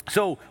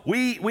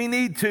we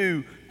need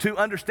to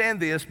understand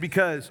this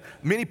because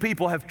many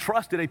people have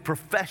trusted a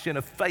profession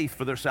of faith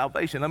for their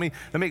salvation. Let me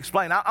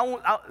explain.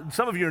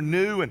 Some of you are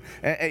new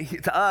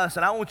to us,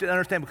 and I want you to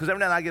understand because every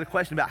now and then I get a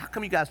question about how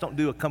come you guys don't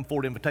do a come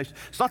forward invitation.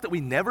 It's not that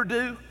we never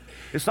do.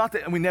 It's not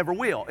that we never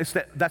will. It's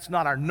that that's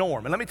not our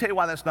norm. And let me tell you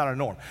why that's not our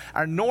norm.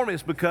 Our norm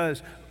is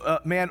because,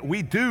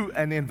 we do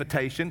an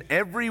invitation.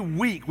 Every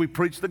week we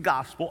preach the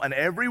gospel, and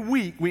every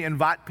week we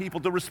invite people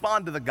to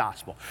respond to the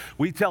gospel.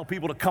 We tell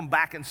people to come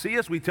back and see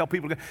us. We tell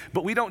people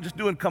but we don't just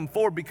do and come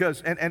forward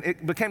because, and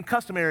it became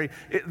customary.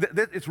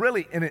 It's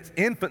really in its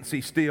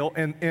infancy still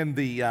in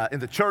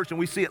the church, and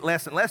we see it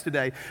less and less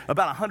today.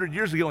 About 100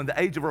 years ago in the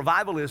age of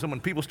revivalism,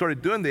 when people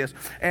started doing this,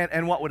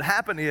 and what would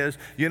happen is,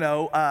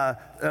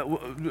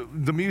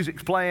 the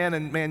music's playing,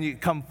 and man, you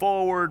come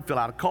forward, fill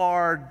out a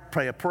card,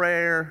 pray a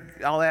prayer,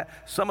 all that.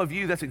 Some of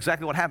you, that's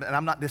exactly what happened, and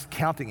I'm not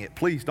discounting it.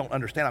 Please don't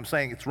understand. I'm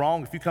saying it's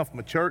wrong. If you come from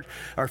a church,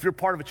 or if you're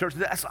part of a church,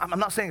 I'm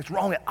not saying it's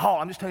wrong at all.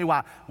 I'm just telling you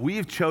why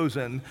we've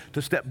chosen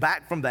to step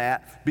back from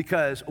that,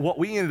 because what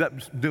we ended up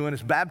doing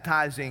is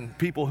baptizing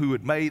people who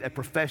had made a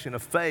profession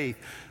of faith.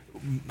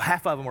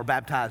 Half of them were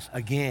baptized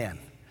again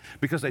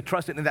because they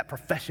trusted in that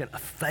profession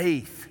of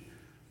faith.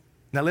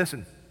 Now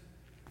listen.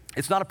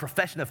 It's not a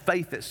profession of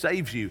faith that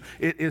saves you.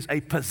 It is a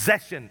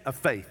possession of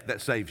faith that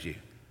saves you.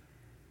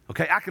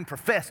 Okay? I can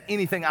profess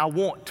anything I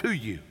want to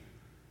you.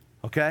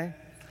 Okay?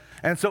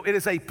 And so it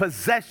is a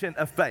possession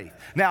of faith.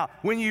 Now,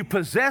 when you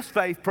possess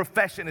faith,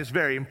 profession is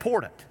very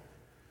important.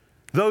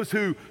 Those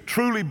who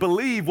truly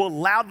believe will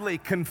loudly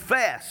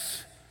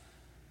confess.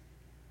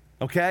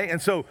 Okay?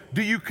 And so,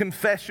 do you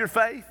confess your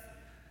faith?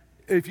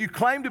 If you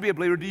claim to be a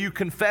believer, do you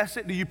confess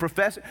it? Do you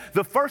profess it?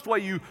 The first way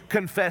you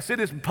confess it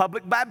is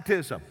public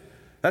baptism.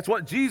 That's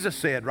what Jesus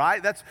said,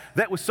 right?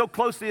 That was so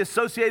closely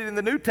associated in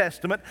the New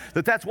Testament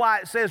that's why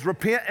it says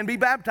repent and be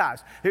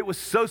baptized. It was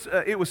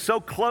so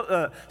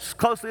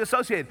closely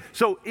associated.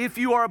 So if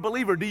you are a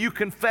believer, do you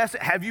confess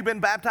it? Have you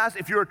been baptized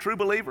if you're a true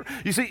believer?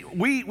 You see,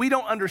 we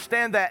don't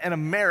understand that in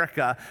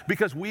America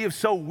because we have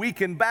so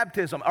weakened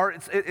baptism. Or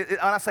when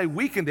I say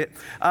weakened it,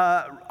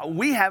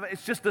 we haven't.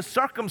 It's just the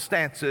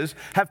circumstances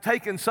have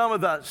taken some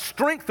of the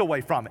strength away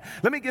from it.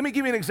 Let me give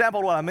you an example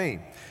of what I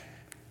mean.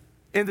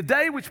 In the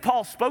day which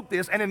Paul spoke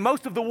this, and in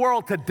most of the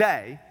world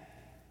today,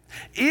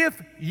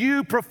 if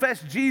you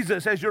profess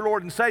Jesus as your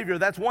Lord and Savior,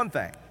 that's one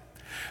thing.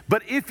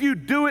 But if you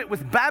do it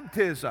with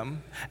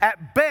baptism,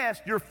 at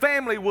best, your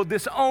family will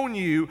disown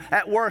you.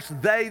 At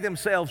worst, they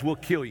themselves will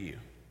kill you.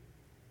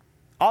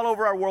 All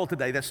over our world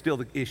today, that's still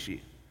the issue.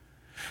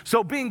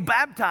 So being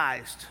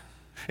baptized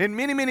in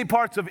many, many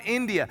parts of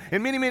India,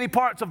 in many, many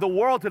parts of the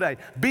world today,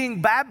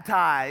 being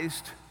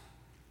baptized,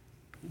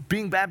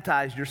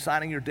 you're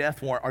signing your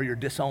death warrant or you're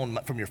disowned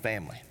from your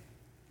family.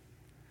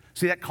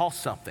 See, that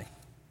costs something.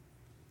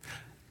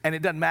 And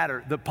it doesn't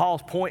matter.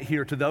 Paul's point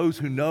here to those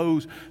who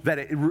knows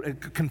that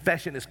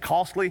confession is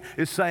costly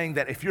is saying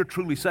that if you're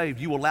truly saved,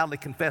 you will loudly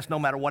confess no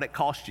matter what it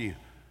costs you.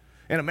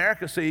 In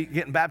America, see,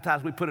 getting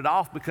baptized, we put it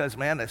off because,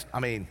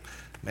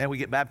 we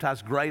get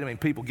baptized, great.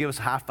 People give us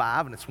a high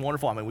five, and it's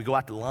wonderful. We go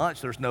out to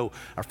lunch. There's no,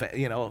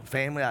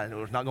 family.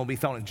 We're not going to be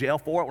thrown in jail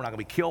for it. We're not going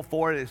to be killed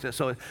for it.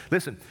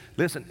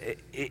 Listen.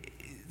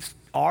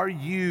 Are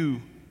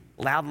you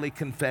loudly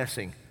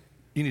confessing?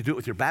 You need to do it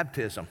with your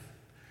baptism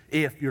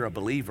if you're a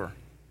believer.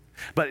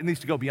 But it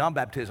needs to go beyond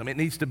baptism. It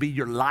needs to be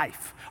your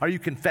life. Are you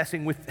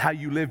confessing with how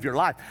you live your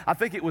life? I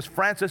think it was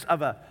Francis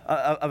of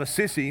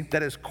Assisi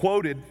that is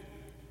quoted.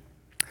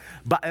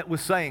 But it was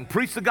saying,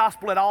 preach the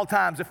gospel at all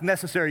times, if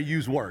necessary,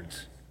 use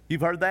words.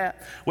 You've heard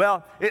that?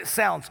 Well, it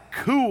sounds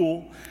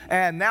cool,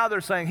 and now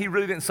they're saying he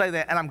really didn't say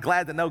that, and I'm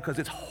glad to know because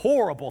it's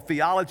horrible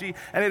theology,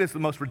 and it is the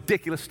most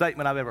ridiculous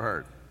statement I've ever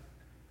heard.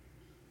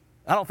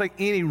 I don't think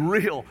any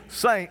real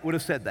saint would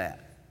have said that.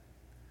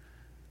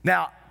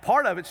 Now,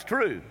 part of it's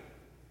true.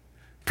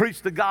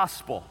 Preach the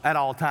gospel at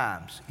all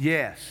times,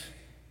 yes.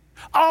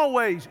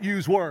 Always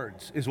use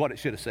words is what it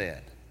should have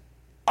said.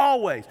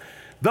 Always.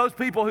 Those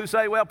people who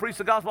say, well, preach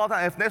the gospel all the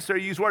time, if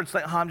necessary, use words,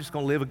 say, I'm just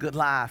going to live a good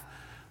life.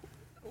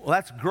 Well,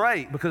 that's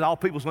great because all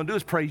people's going to do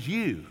is praise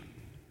you.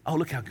 Oh,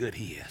 look how good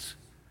he is.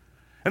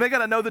 And they got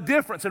to know the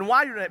difference and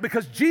why you're doing it,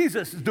 because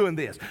Jesus is doing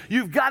this.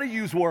 You've got to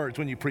use words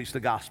when you preach the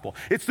gospel.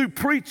 It's through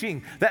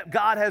preaching that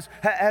God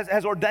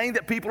has ordained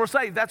that people are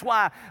saved. That's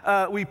why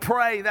we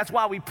pray. That's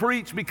why we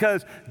preach,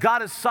 because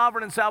God is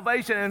sovereign in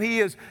salvation, and He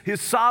is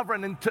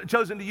sovereign and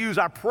chosen to use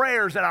our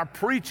prayers and our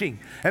preaching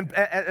and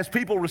as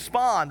people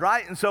respond,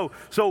 right? And so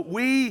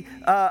we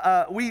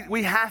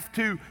have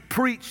to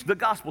preach the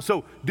gospel.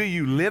 So do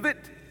you live it?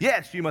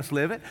 Yes, you must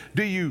live it.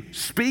 Do you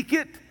speak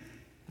it?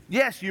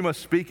 Yes, you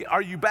must speak it.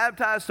 Are you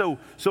baptized?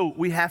 So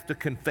we have to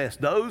confess.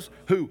 Those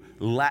who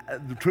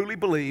truly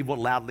believe will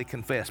loudly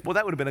confess. Boy,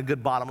 that would have been a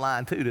good bottom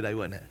line too today,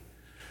 wouldn't it?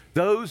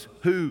 Those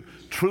who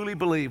truly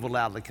believe will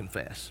loudly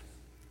confess.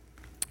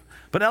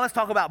 But now let's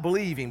talk about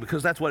believing,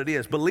 because that's what it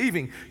is.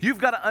 Believing, you've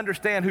got to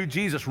understand who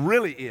Jesus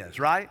really is,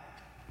 right?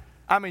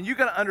 I mean, you've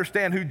got to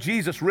understand who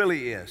Jesus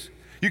really is.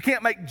 You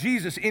can't make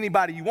Jesus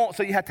anybody you want,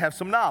 so you have to have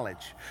some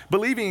knowledge.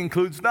 Believing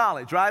includes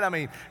knowledge, right? I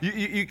mean,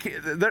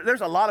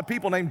 there's a lot of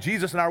people named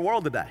Jesus in our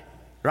world today,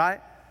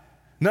 right?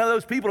 None of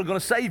those people are going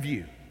to save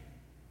you,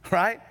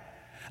 right?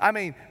 I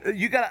mean,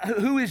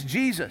 who is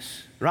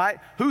Jesus, right?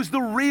 Who's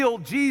the real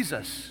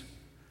Jesus?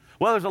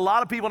 Well, there's a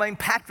lot of people named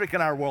Patrick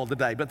in our world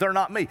today, but they're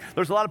not me.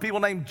 There's a lot of people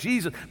named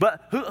Jesus,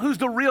 but who's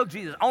the real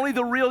Jesus? Only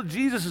the real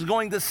Jesus is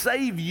going to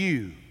save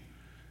you.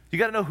 You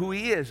got to know who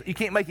He is. You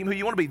can't make Him who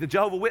you want to be. The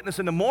Jehovah's Witnesses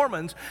and the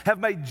Mormons have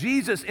made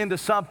Jesus into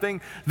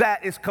something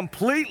that is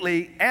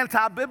completely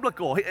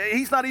anti-biblical.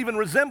 He's not even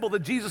resemble the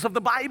Jesus of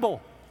the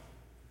Bible.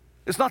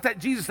 It's not that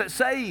Jesus that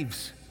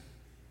saves.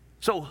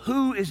 So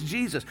who is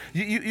Jesus?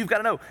 You've got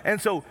to know. And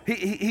so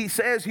he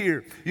says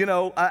here,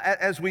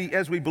 as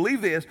we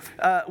believe this,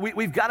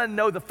 we've got to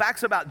know the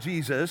facts about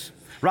Jesus,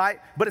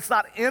 right? But it's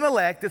not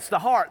intellect, it's the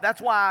heart.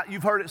 That's why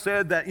you've heard it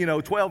said that,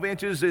 12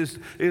 inches is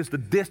the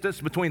distance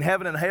between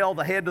heaven and hell,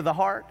 the head to the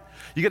heart.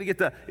 You got to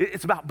get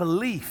it's about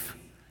belief.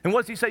 And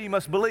what does He say you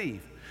must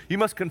believe? You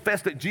must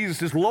confess that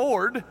Jesus is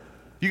Lord.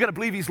 You got to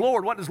believe He's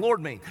Lord. What does Lord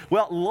mean?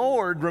 Well,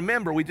 Lord,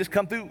 remember, we just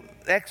come through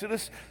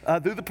Exodus,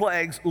 through the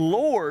plagues.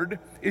 Lord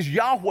is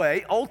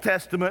Yahweh. Old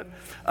Testament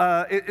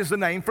is the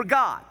name for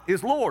God,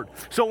 is Lord.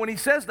 So when He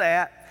says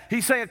that,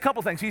 He's saying a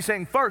couple things. He's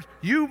saying, first,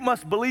 you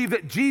must believe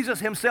that Jesus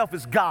Himself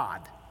is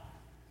God.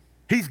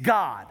 He's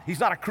God. He's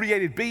not a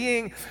created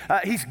being.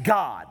 He's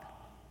God.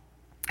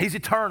 He's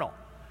eternal.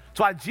 That's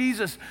why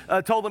Jesus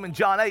told them in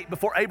John 8,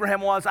 before Abraham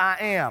was, I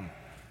am.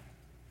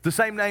 The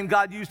same name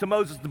God used to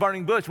Moses at the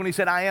burning bush when He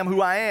said, I am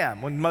who I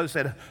am. When Moses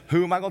said,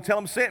 who am I going to tell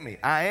him sent me?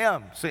 I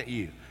am sent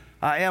you.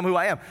 I am who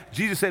I am.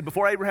 Jesus said,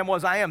 before Abraham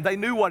was, I am. They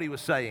knew what He was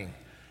saying.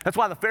 That's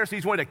why the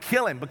Pharisees wanted to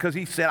kill Him, because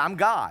He said, I'm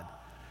God.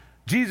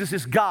 Jesus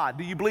is God.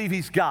 Do you believe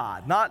He's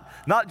God?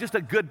 Not just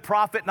a good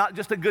prophet, not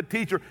just a good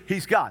teacher.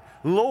 He's God.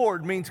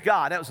 Lord means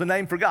God. That was the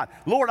name for God.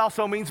 Lord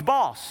also means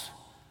boss.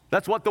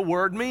 That's what the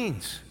word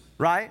means,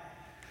 right?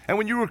 And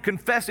when you were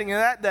confessing in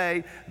that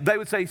day, they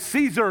would say,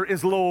 Caesar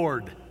is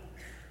Lord.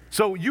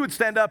 So you would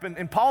stand up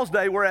in Paul's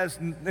day, whereas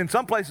in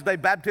some places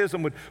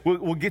baptism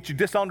will get you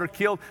disowned or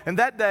killed. And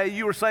that day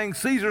you were saying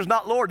Caesar's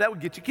not Lord. That would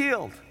get you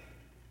killed.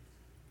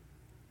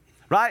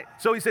 Right?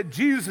 So he said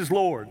Jesus is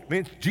Lord. It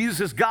means Jesus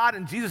is God,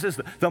 and Jesus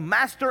is the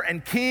master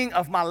and king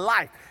of my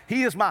life.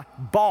 He is my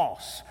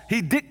boss.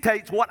 He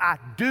dictates what I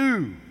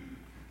do.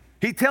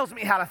 He tells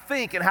me how to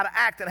think and how to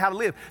act and how to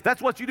live.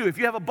 That's what you do. If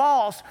you have a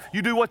boss,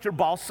 you do what your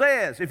boss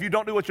says. If you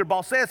don't do what your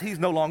boss says, he's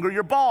no longer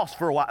your boss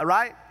for a while,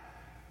 right?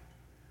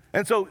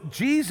 And so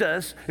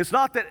Jesus, it's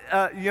not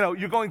that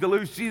you're going to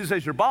lose Jesus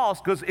as your boss,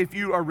 because if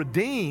you are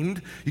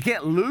redeemed, you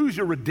can't lose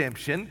your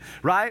redemption,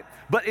 right?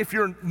 But if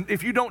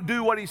you don't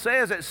do what He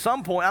says at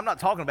some point, I'm not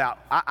talking about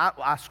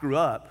I screw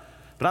up,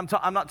 but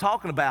I'm not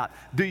talking about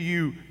do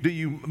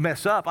you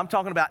mess up. I'm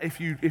talking about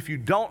if you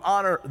don't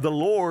honor the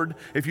Lord,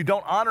 if you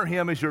don't honor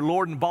Him as your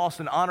Lord and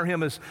boss and honor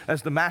Him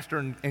as the master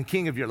and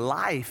king of your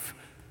life,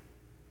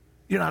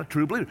 you're not a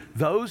true believer.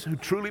 Those who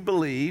truly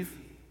believe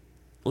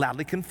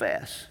loudly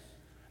confess.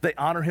 They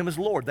honor Him as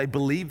Lord. They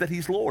believe that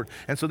He's Lord.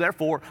 And so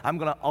therefore, I'm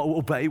going to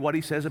obey what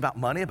He says about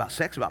money, about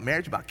sex, about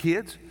marriage, about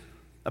kids,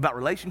 about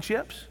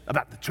relationships,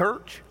 about the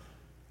church,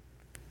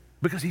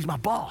 because He's my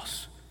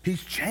boss.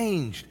 He's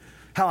changed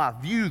how I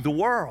view the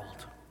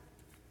world.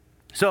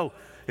 So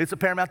it's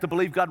paramount to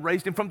believe God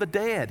raised Him from the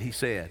dead, He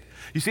said.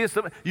 You see,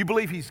 you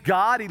believe He's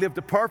God. He lived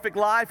a perfect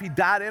life. He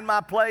died in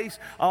my place,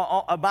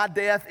 my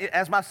death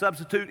as my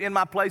substitute in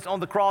my place on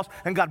the cross,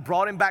 and God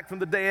brought Him back from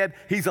the dead.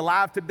 He's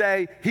alive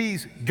today.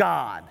 He's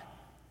God.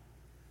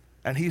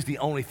 And He's the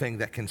only thing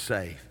that can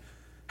save.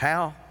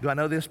 How do I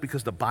know this?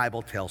 Because the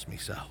Bible tells me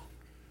so.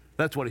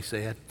 That's what He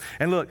said.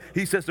 And look,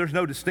 He says there's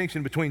no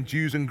distinction between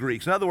Jews and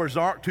Greeks. In other words,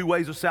 there aren't two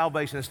ways of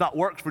salvation. It's not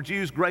works for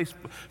Jews, grace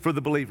for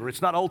the believer.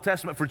 It's not Old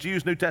Testament for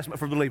Jews, New Testament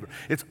for the believer.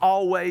 It's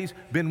always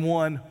been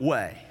one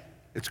way.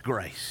 It's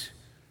grace.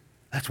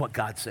 That's what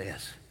God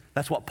says.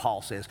 That's what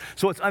Paul says.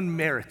 So it's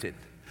unmerited.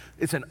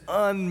 It's an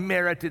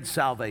unmerited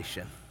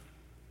salvation.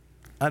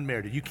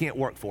 Unmerited. You can't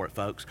work for it,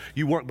 folks.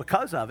 You work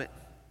because of it,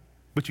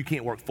 but you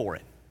can't work for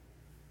it.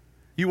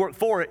 You work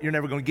for it, you're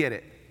never going to get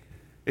it.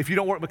 If you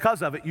don't work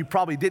because of it, you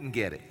probably didn't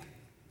get it.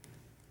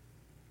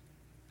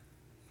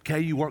 Okay,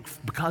 you work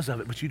because of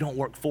it, but you don't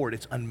work for it.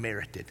 It's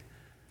unmerited.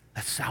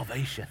 That's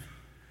salvation.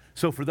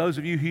 So for those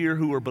of you here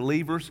who are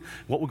believers,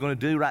 what we're going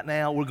to do right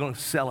now, we're going to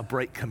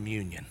celebrate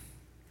communion.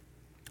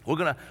 We're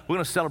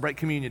gonna celebrate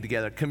communion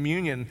together.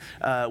 Communion,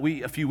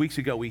 a few weeks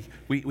ago,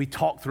 we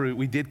talked through,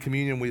 we did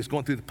communion, we was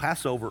going through the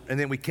Passover, and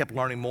then we kept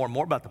learning more and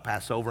more about the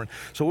Passover. And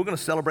so we're gonna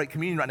celebrate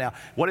communion right now.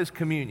 What is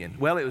communion?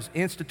 Well, it was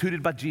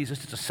instituted by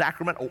Jesus. It's a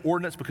sacrament or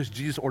ordinance because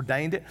Jesus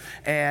ordained it.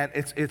 And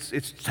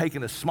it's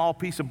taking a small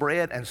piece of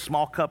bread and a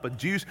small cup of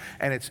juice,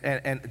 and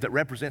that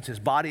represents his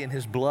body and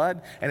his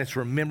blood, and it's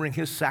remembering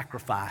his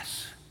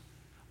sacrifice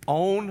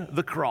on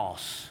the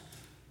cross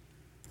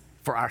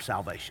for our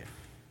salvation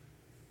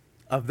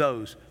of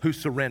those who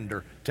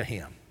surrender to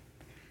him.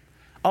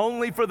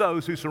 Only for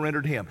those who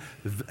surrender to him.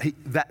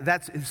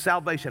 That's his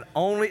salvation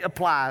only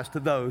applies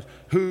to those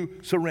who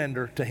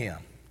surrender to him.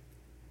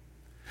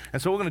 And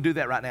so we're going to do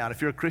that right now. And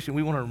if you're a Christian,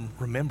 we want to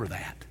remember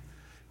that.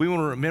 We want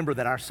to remember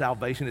that our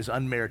salvation is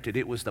unmerited.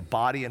 It was the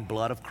body and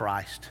blood of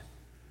Christ.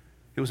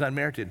 It was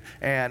unmerited.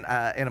 And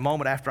in a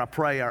moment after I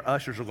pray, our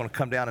ushers are going to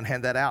come down and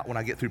hand that out when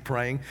I get through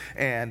praying.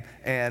 And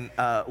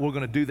we're going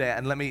to do that.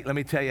 And let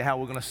me tell you how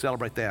we're going to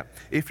celebrate that.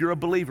 If you're a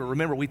believer,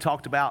 remember we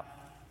talked about,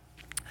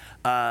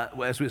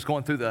 as we was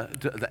going through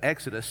the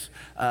Exodus,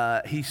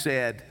 he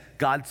said,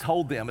 God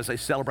told them as they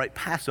celebrate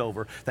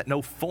Passover that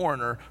no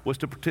foreigner was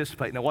to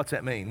participate. Now, what's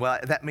that mean? Well,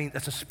 that means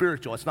that's a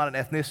spiritual. It's not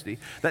an ethnicity.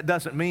 That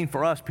doesn't mean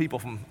for us people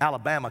from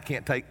Alabama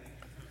can't take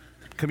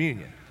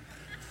communion.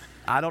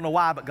 I don't know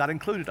why, but God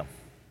included them.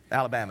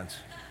 Alabamans.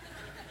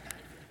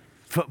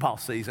 Football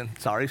season.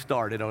 It's already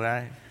started, all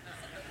right?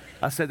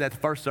 I said that at the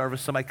first service.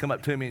 Somebody come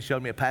up to me and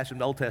showed me a passage in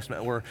the Old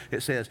Testament where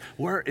it says,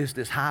 where is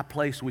this high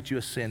place which you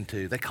ascend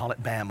to? They call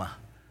it Bama.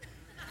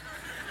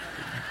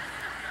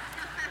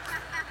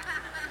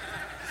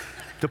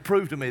 To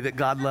prove to me that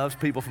God loves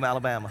people from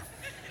Alabama.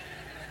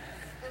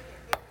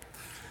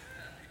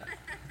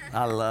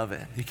 I love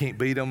it. You can't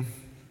beat them,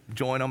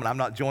 join them, and I'm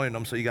not joining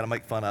them, so you got to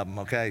make fun of them,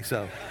 okay?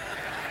 So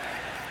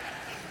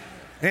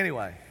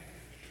anyway.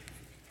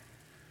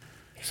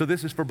 So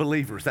this is for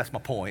believers. That's my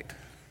point.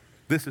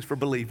 This is for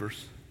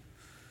believers.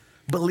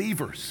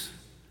 Believers.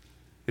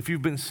 If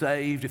you've been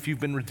saved, if you've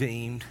been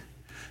redeemed,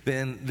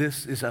 then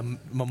this is a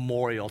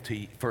memorial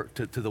to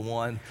the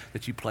one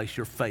that you place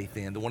your faith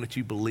in, the one that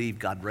you believe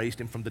God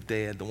raised him from the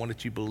dead, the one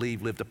that you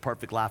believe lived a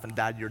perfect life and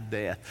died your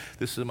death.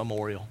 This is a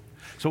memorial.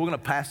 So we're going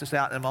to pass this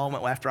out in a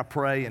moment after I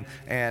pray, and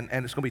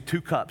it's going to be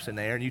 2 cups in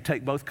there, and you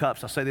take both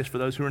cups. I'll say this for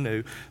those who are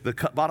new. The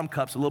bottom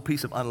cup's a little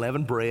piece of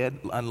unleavened bread.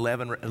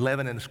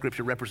 Leaven in the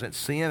scripture represents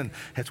sin, and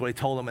that's what he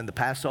told them in the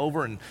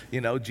Passover, and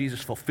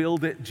Jesus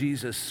fulfilled it.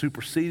 Jesus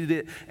superseded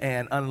it,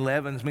 and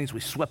unleavened means we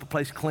swept a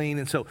place clean.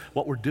 And so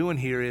what we're doing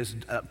here is,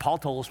 Paul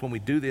told us when we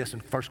do this in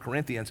 1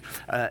 Corinthians,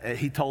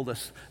 he told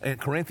us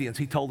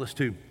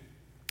to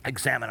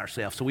examine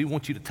ourselves. So we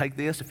want you to take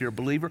this. If you're a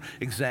believer,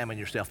 examine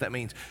yourself. That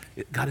means,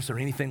 God, is there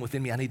anything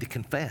within me I need to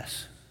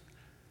confess?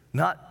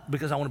 Not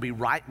because I want to be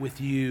right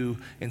with you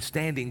in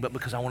standing, but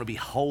because I want to be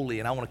holy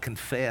and I want to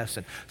confess.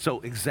 And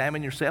so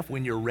examine yourself.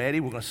 When you're ready,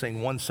 we're going to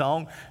sing one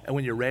song. And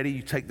when you're ready,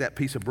 you take that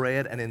piece of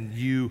bread and then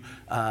you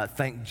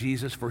thank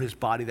Jesus for his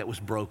body that was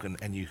broken,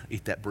 and you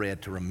eat that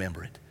bread to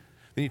remember it.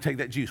 Then you take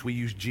that juice. We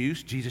use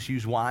juice. Jesus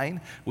used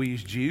wine. We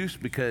use juice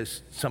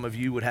because some of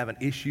you would have an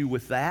issue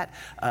with that,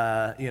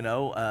 and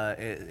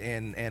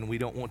we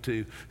don't want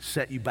to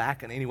set you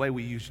back in any way.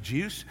 We use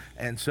juice,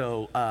 and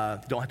so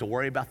don't have to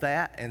worry about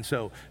that. And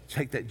so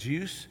take that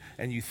juice,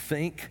 and you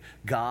thank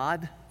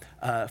God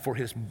for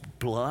his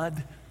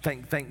blood.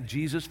 Thank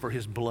Jesus for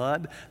his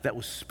blood that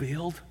was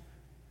spilled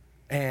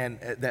and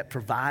that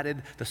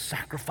provided the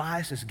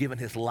sacrifice, has given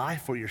his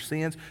life for your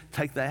sins.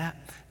 Take that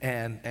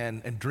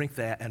and drink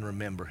that and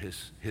remember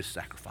his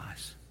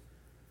sacrifice.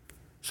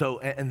 So,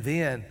 and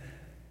then,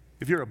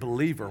 if you're a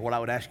believer, what I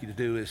would ask you to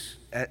do is,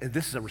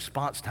 this is a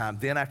response time.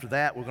 Then after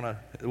that, we're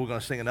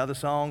gonna sing another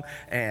song,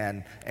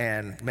 and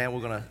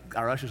man,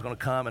 our usher's gonna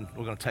come and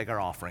we're gonna take our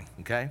offering.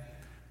 Okay?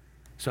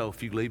 So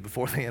if you leave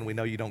before then, we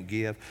know you don't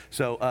give.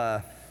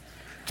 So,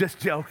 just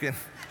joking.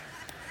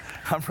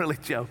 I'm really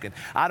joking.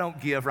 I don't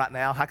give right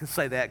now. I can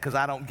say that because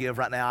I don't give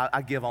right now.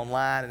 I give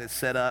online and it's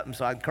set up, and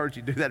so I encourage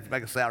you to do that if you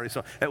make a salary.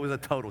 So that was a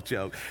total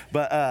joke.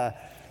 But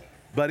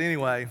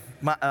anyway,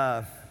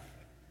 I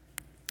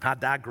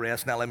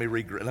digress. Now let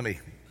me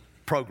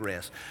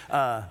progress.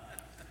 We're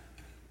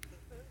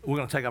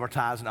going to take up our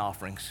tithes and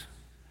offerings.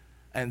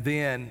 And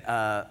then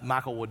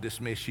Michael will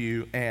dismiss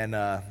you.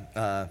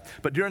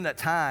 But during that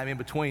time in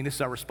between, this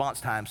is our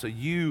response time. So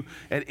you,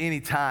 at any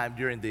time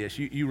during this,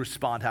 you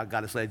respond how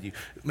God has led you.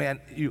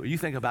 Man, you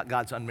think about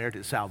God's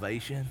unmerited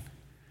salvation.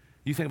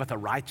 You think about the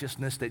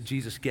righteousness that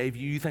Jesus gave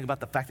you. You think about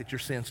the fact that your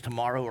sins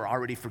tomorrow are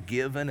already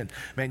forgiven. And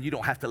man, you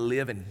don't have to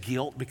live in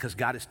guilt because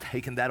God has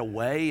taken that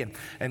away.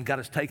 And God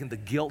has taken the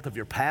guilt of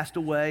your past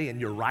away, and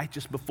you're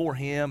righteous before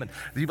Him. And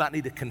you might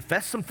need to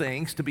confess some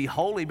things to be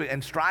holy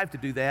and strive to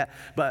do that.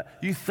 But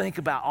you think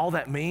about all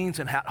that means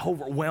and how it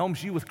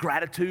overwhelms you with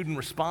gratitude and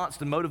response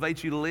to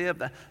motivate you to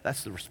live.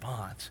 That's the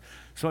response.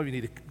 Some of you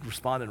need to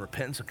respond in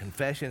repentance and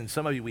confession. And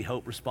some of you, we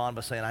hope, respond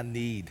by saying, I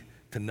need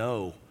to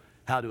know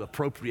how to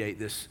appropriate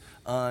this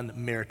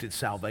unmerited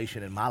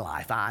salvation in my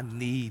life. I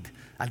need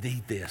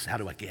this. How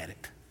do I get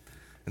it?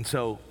 And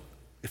so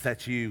if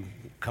that's you,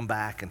 come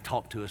back and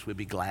talk to us. We'd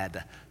be glad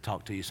to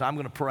talk to you. So I'm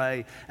going to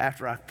pray.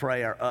 After I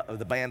pray,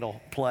 the band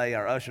will play.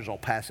 Our ushers will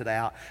pass it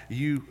out.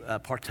 You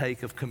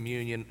partake of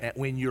communion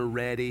when you're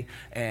ready,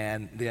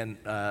 and then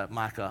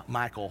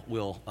Michael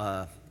will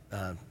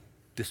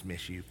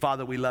dismiss you.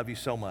 Father, we love you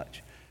so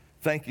much.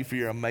 Thank you for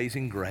your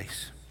amazing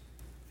grace.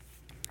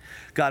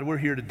 God, we're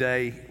here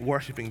today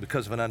worshiping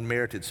because of an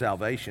unmerited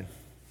salvation.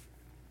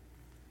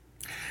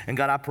 And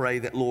God, I pray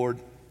that, Lord,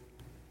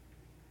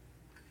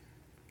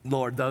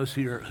 those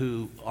here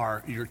who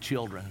are your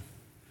children,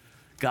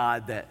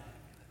 God,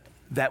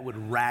 that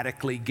would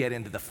radically get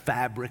into the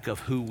fabric of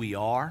who we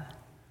are.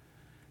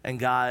 And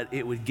God,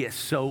 it would get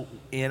so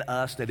in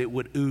us that it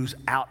would ooze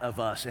out of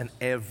us in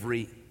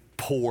every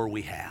pore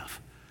we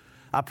have.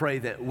 I pray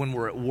that when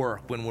we're at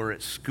work, when we're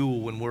at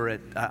school, when we're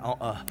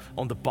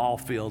on the ball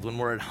field, when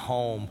we're at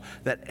home,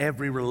 that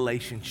every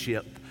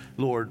relationship,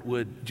 Lord,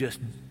 would just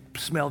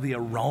smell the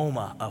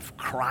aroma of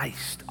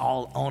Christ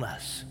all on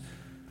us.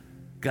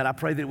 God, I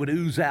pray that it would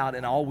ooze out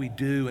in all we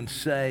do and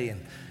say.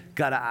 And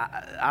God,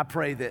 I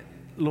pray that,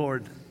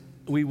 Lord,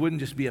 we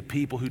wouldn't just be a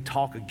people who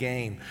talk a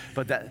game,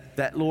 but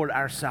that Lord,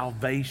 our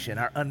salvation,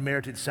 our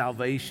unmerited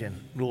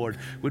salvation, Lord,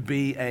 would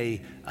be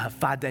a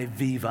fide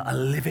viva, a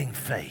living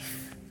faith.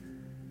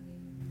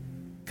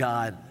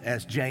 God,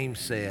 as James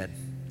said,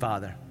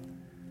 Father,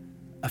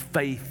 a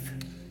faith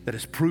that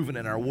is proven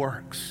in our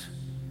works,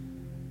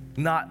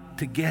 not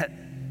to get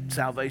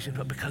salvation,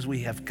 but because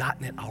we have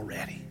gotten it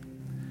already.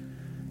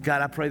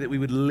 God, I pray that we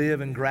would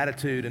live in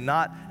gratitude, and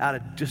not out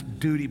of just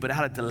duty, but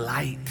out of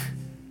delight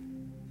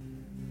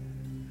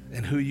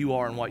in who you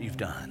are and what you've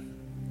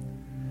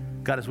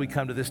done. God, as we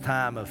come to this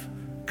time of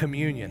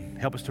communion,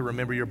 help us to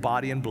remember your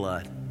body and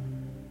blood.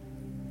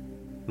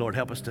 Lord,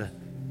 help us to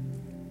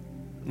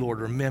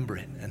remember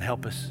it, and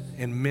help us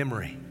in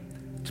memory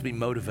to be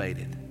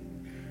motivated,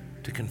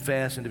 to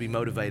confess and to be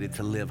motivated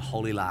to live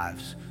holy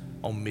lives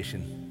on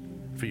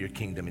mission for your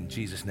kingdom. In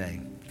Jesus'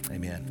 name,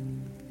 amen.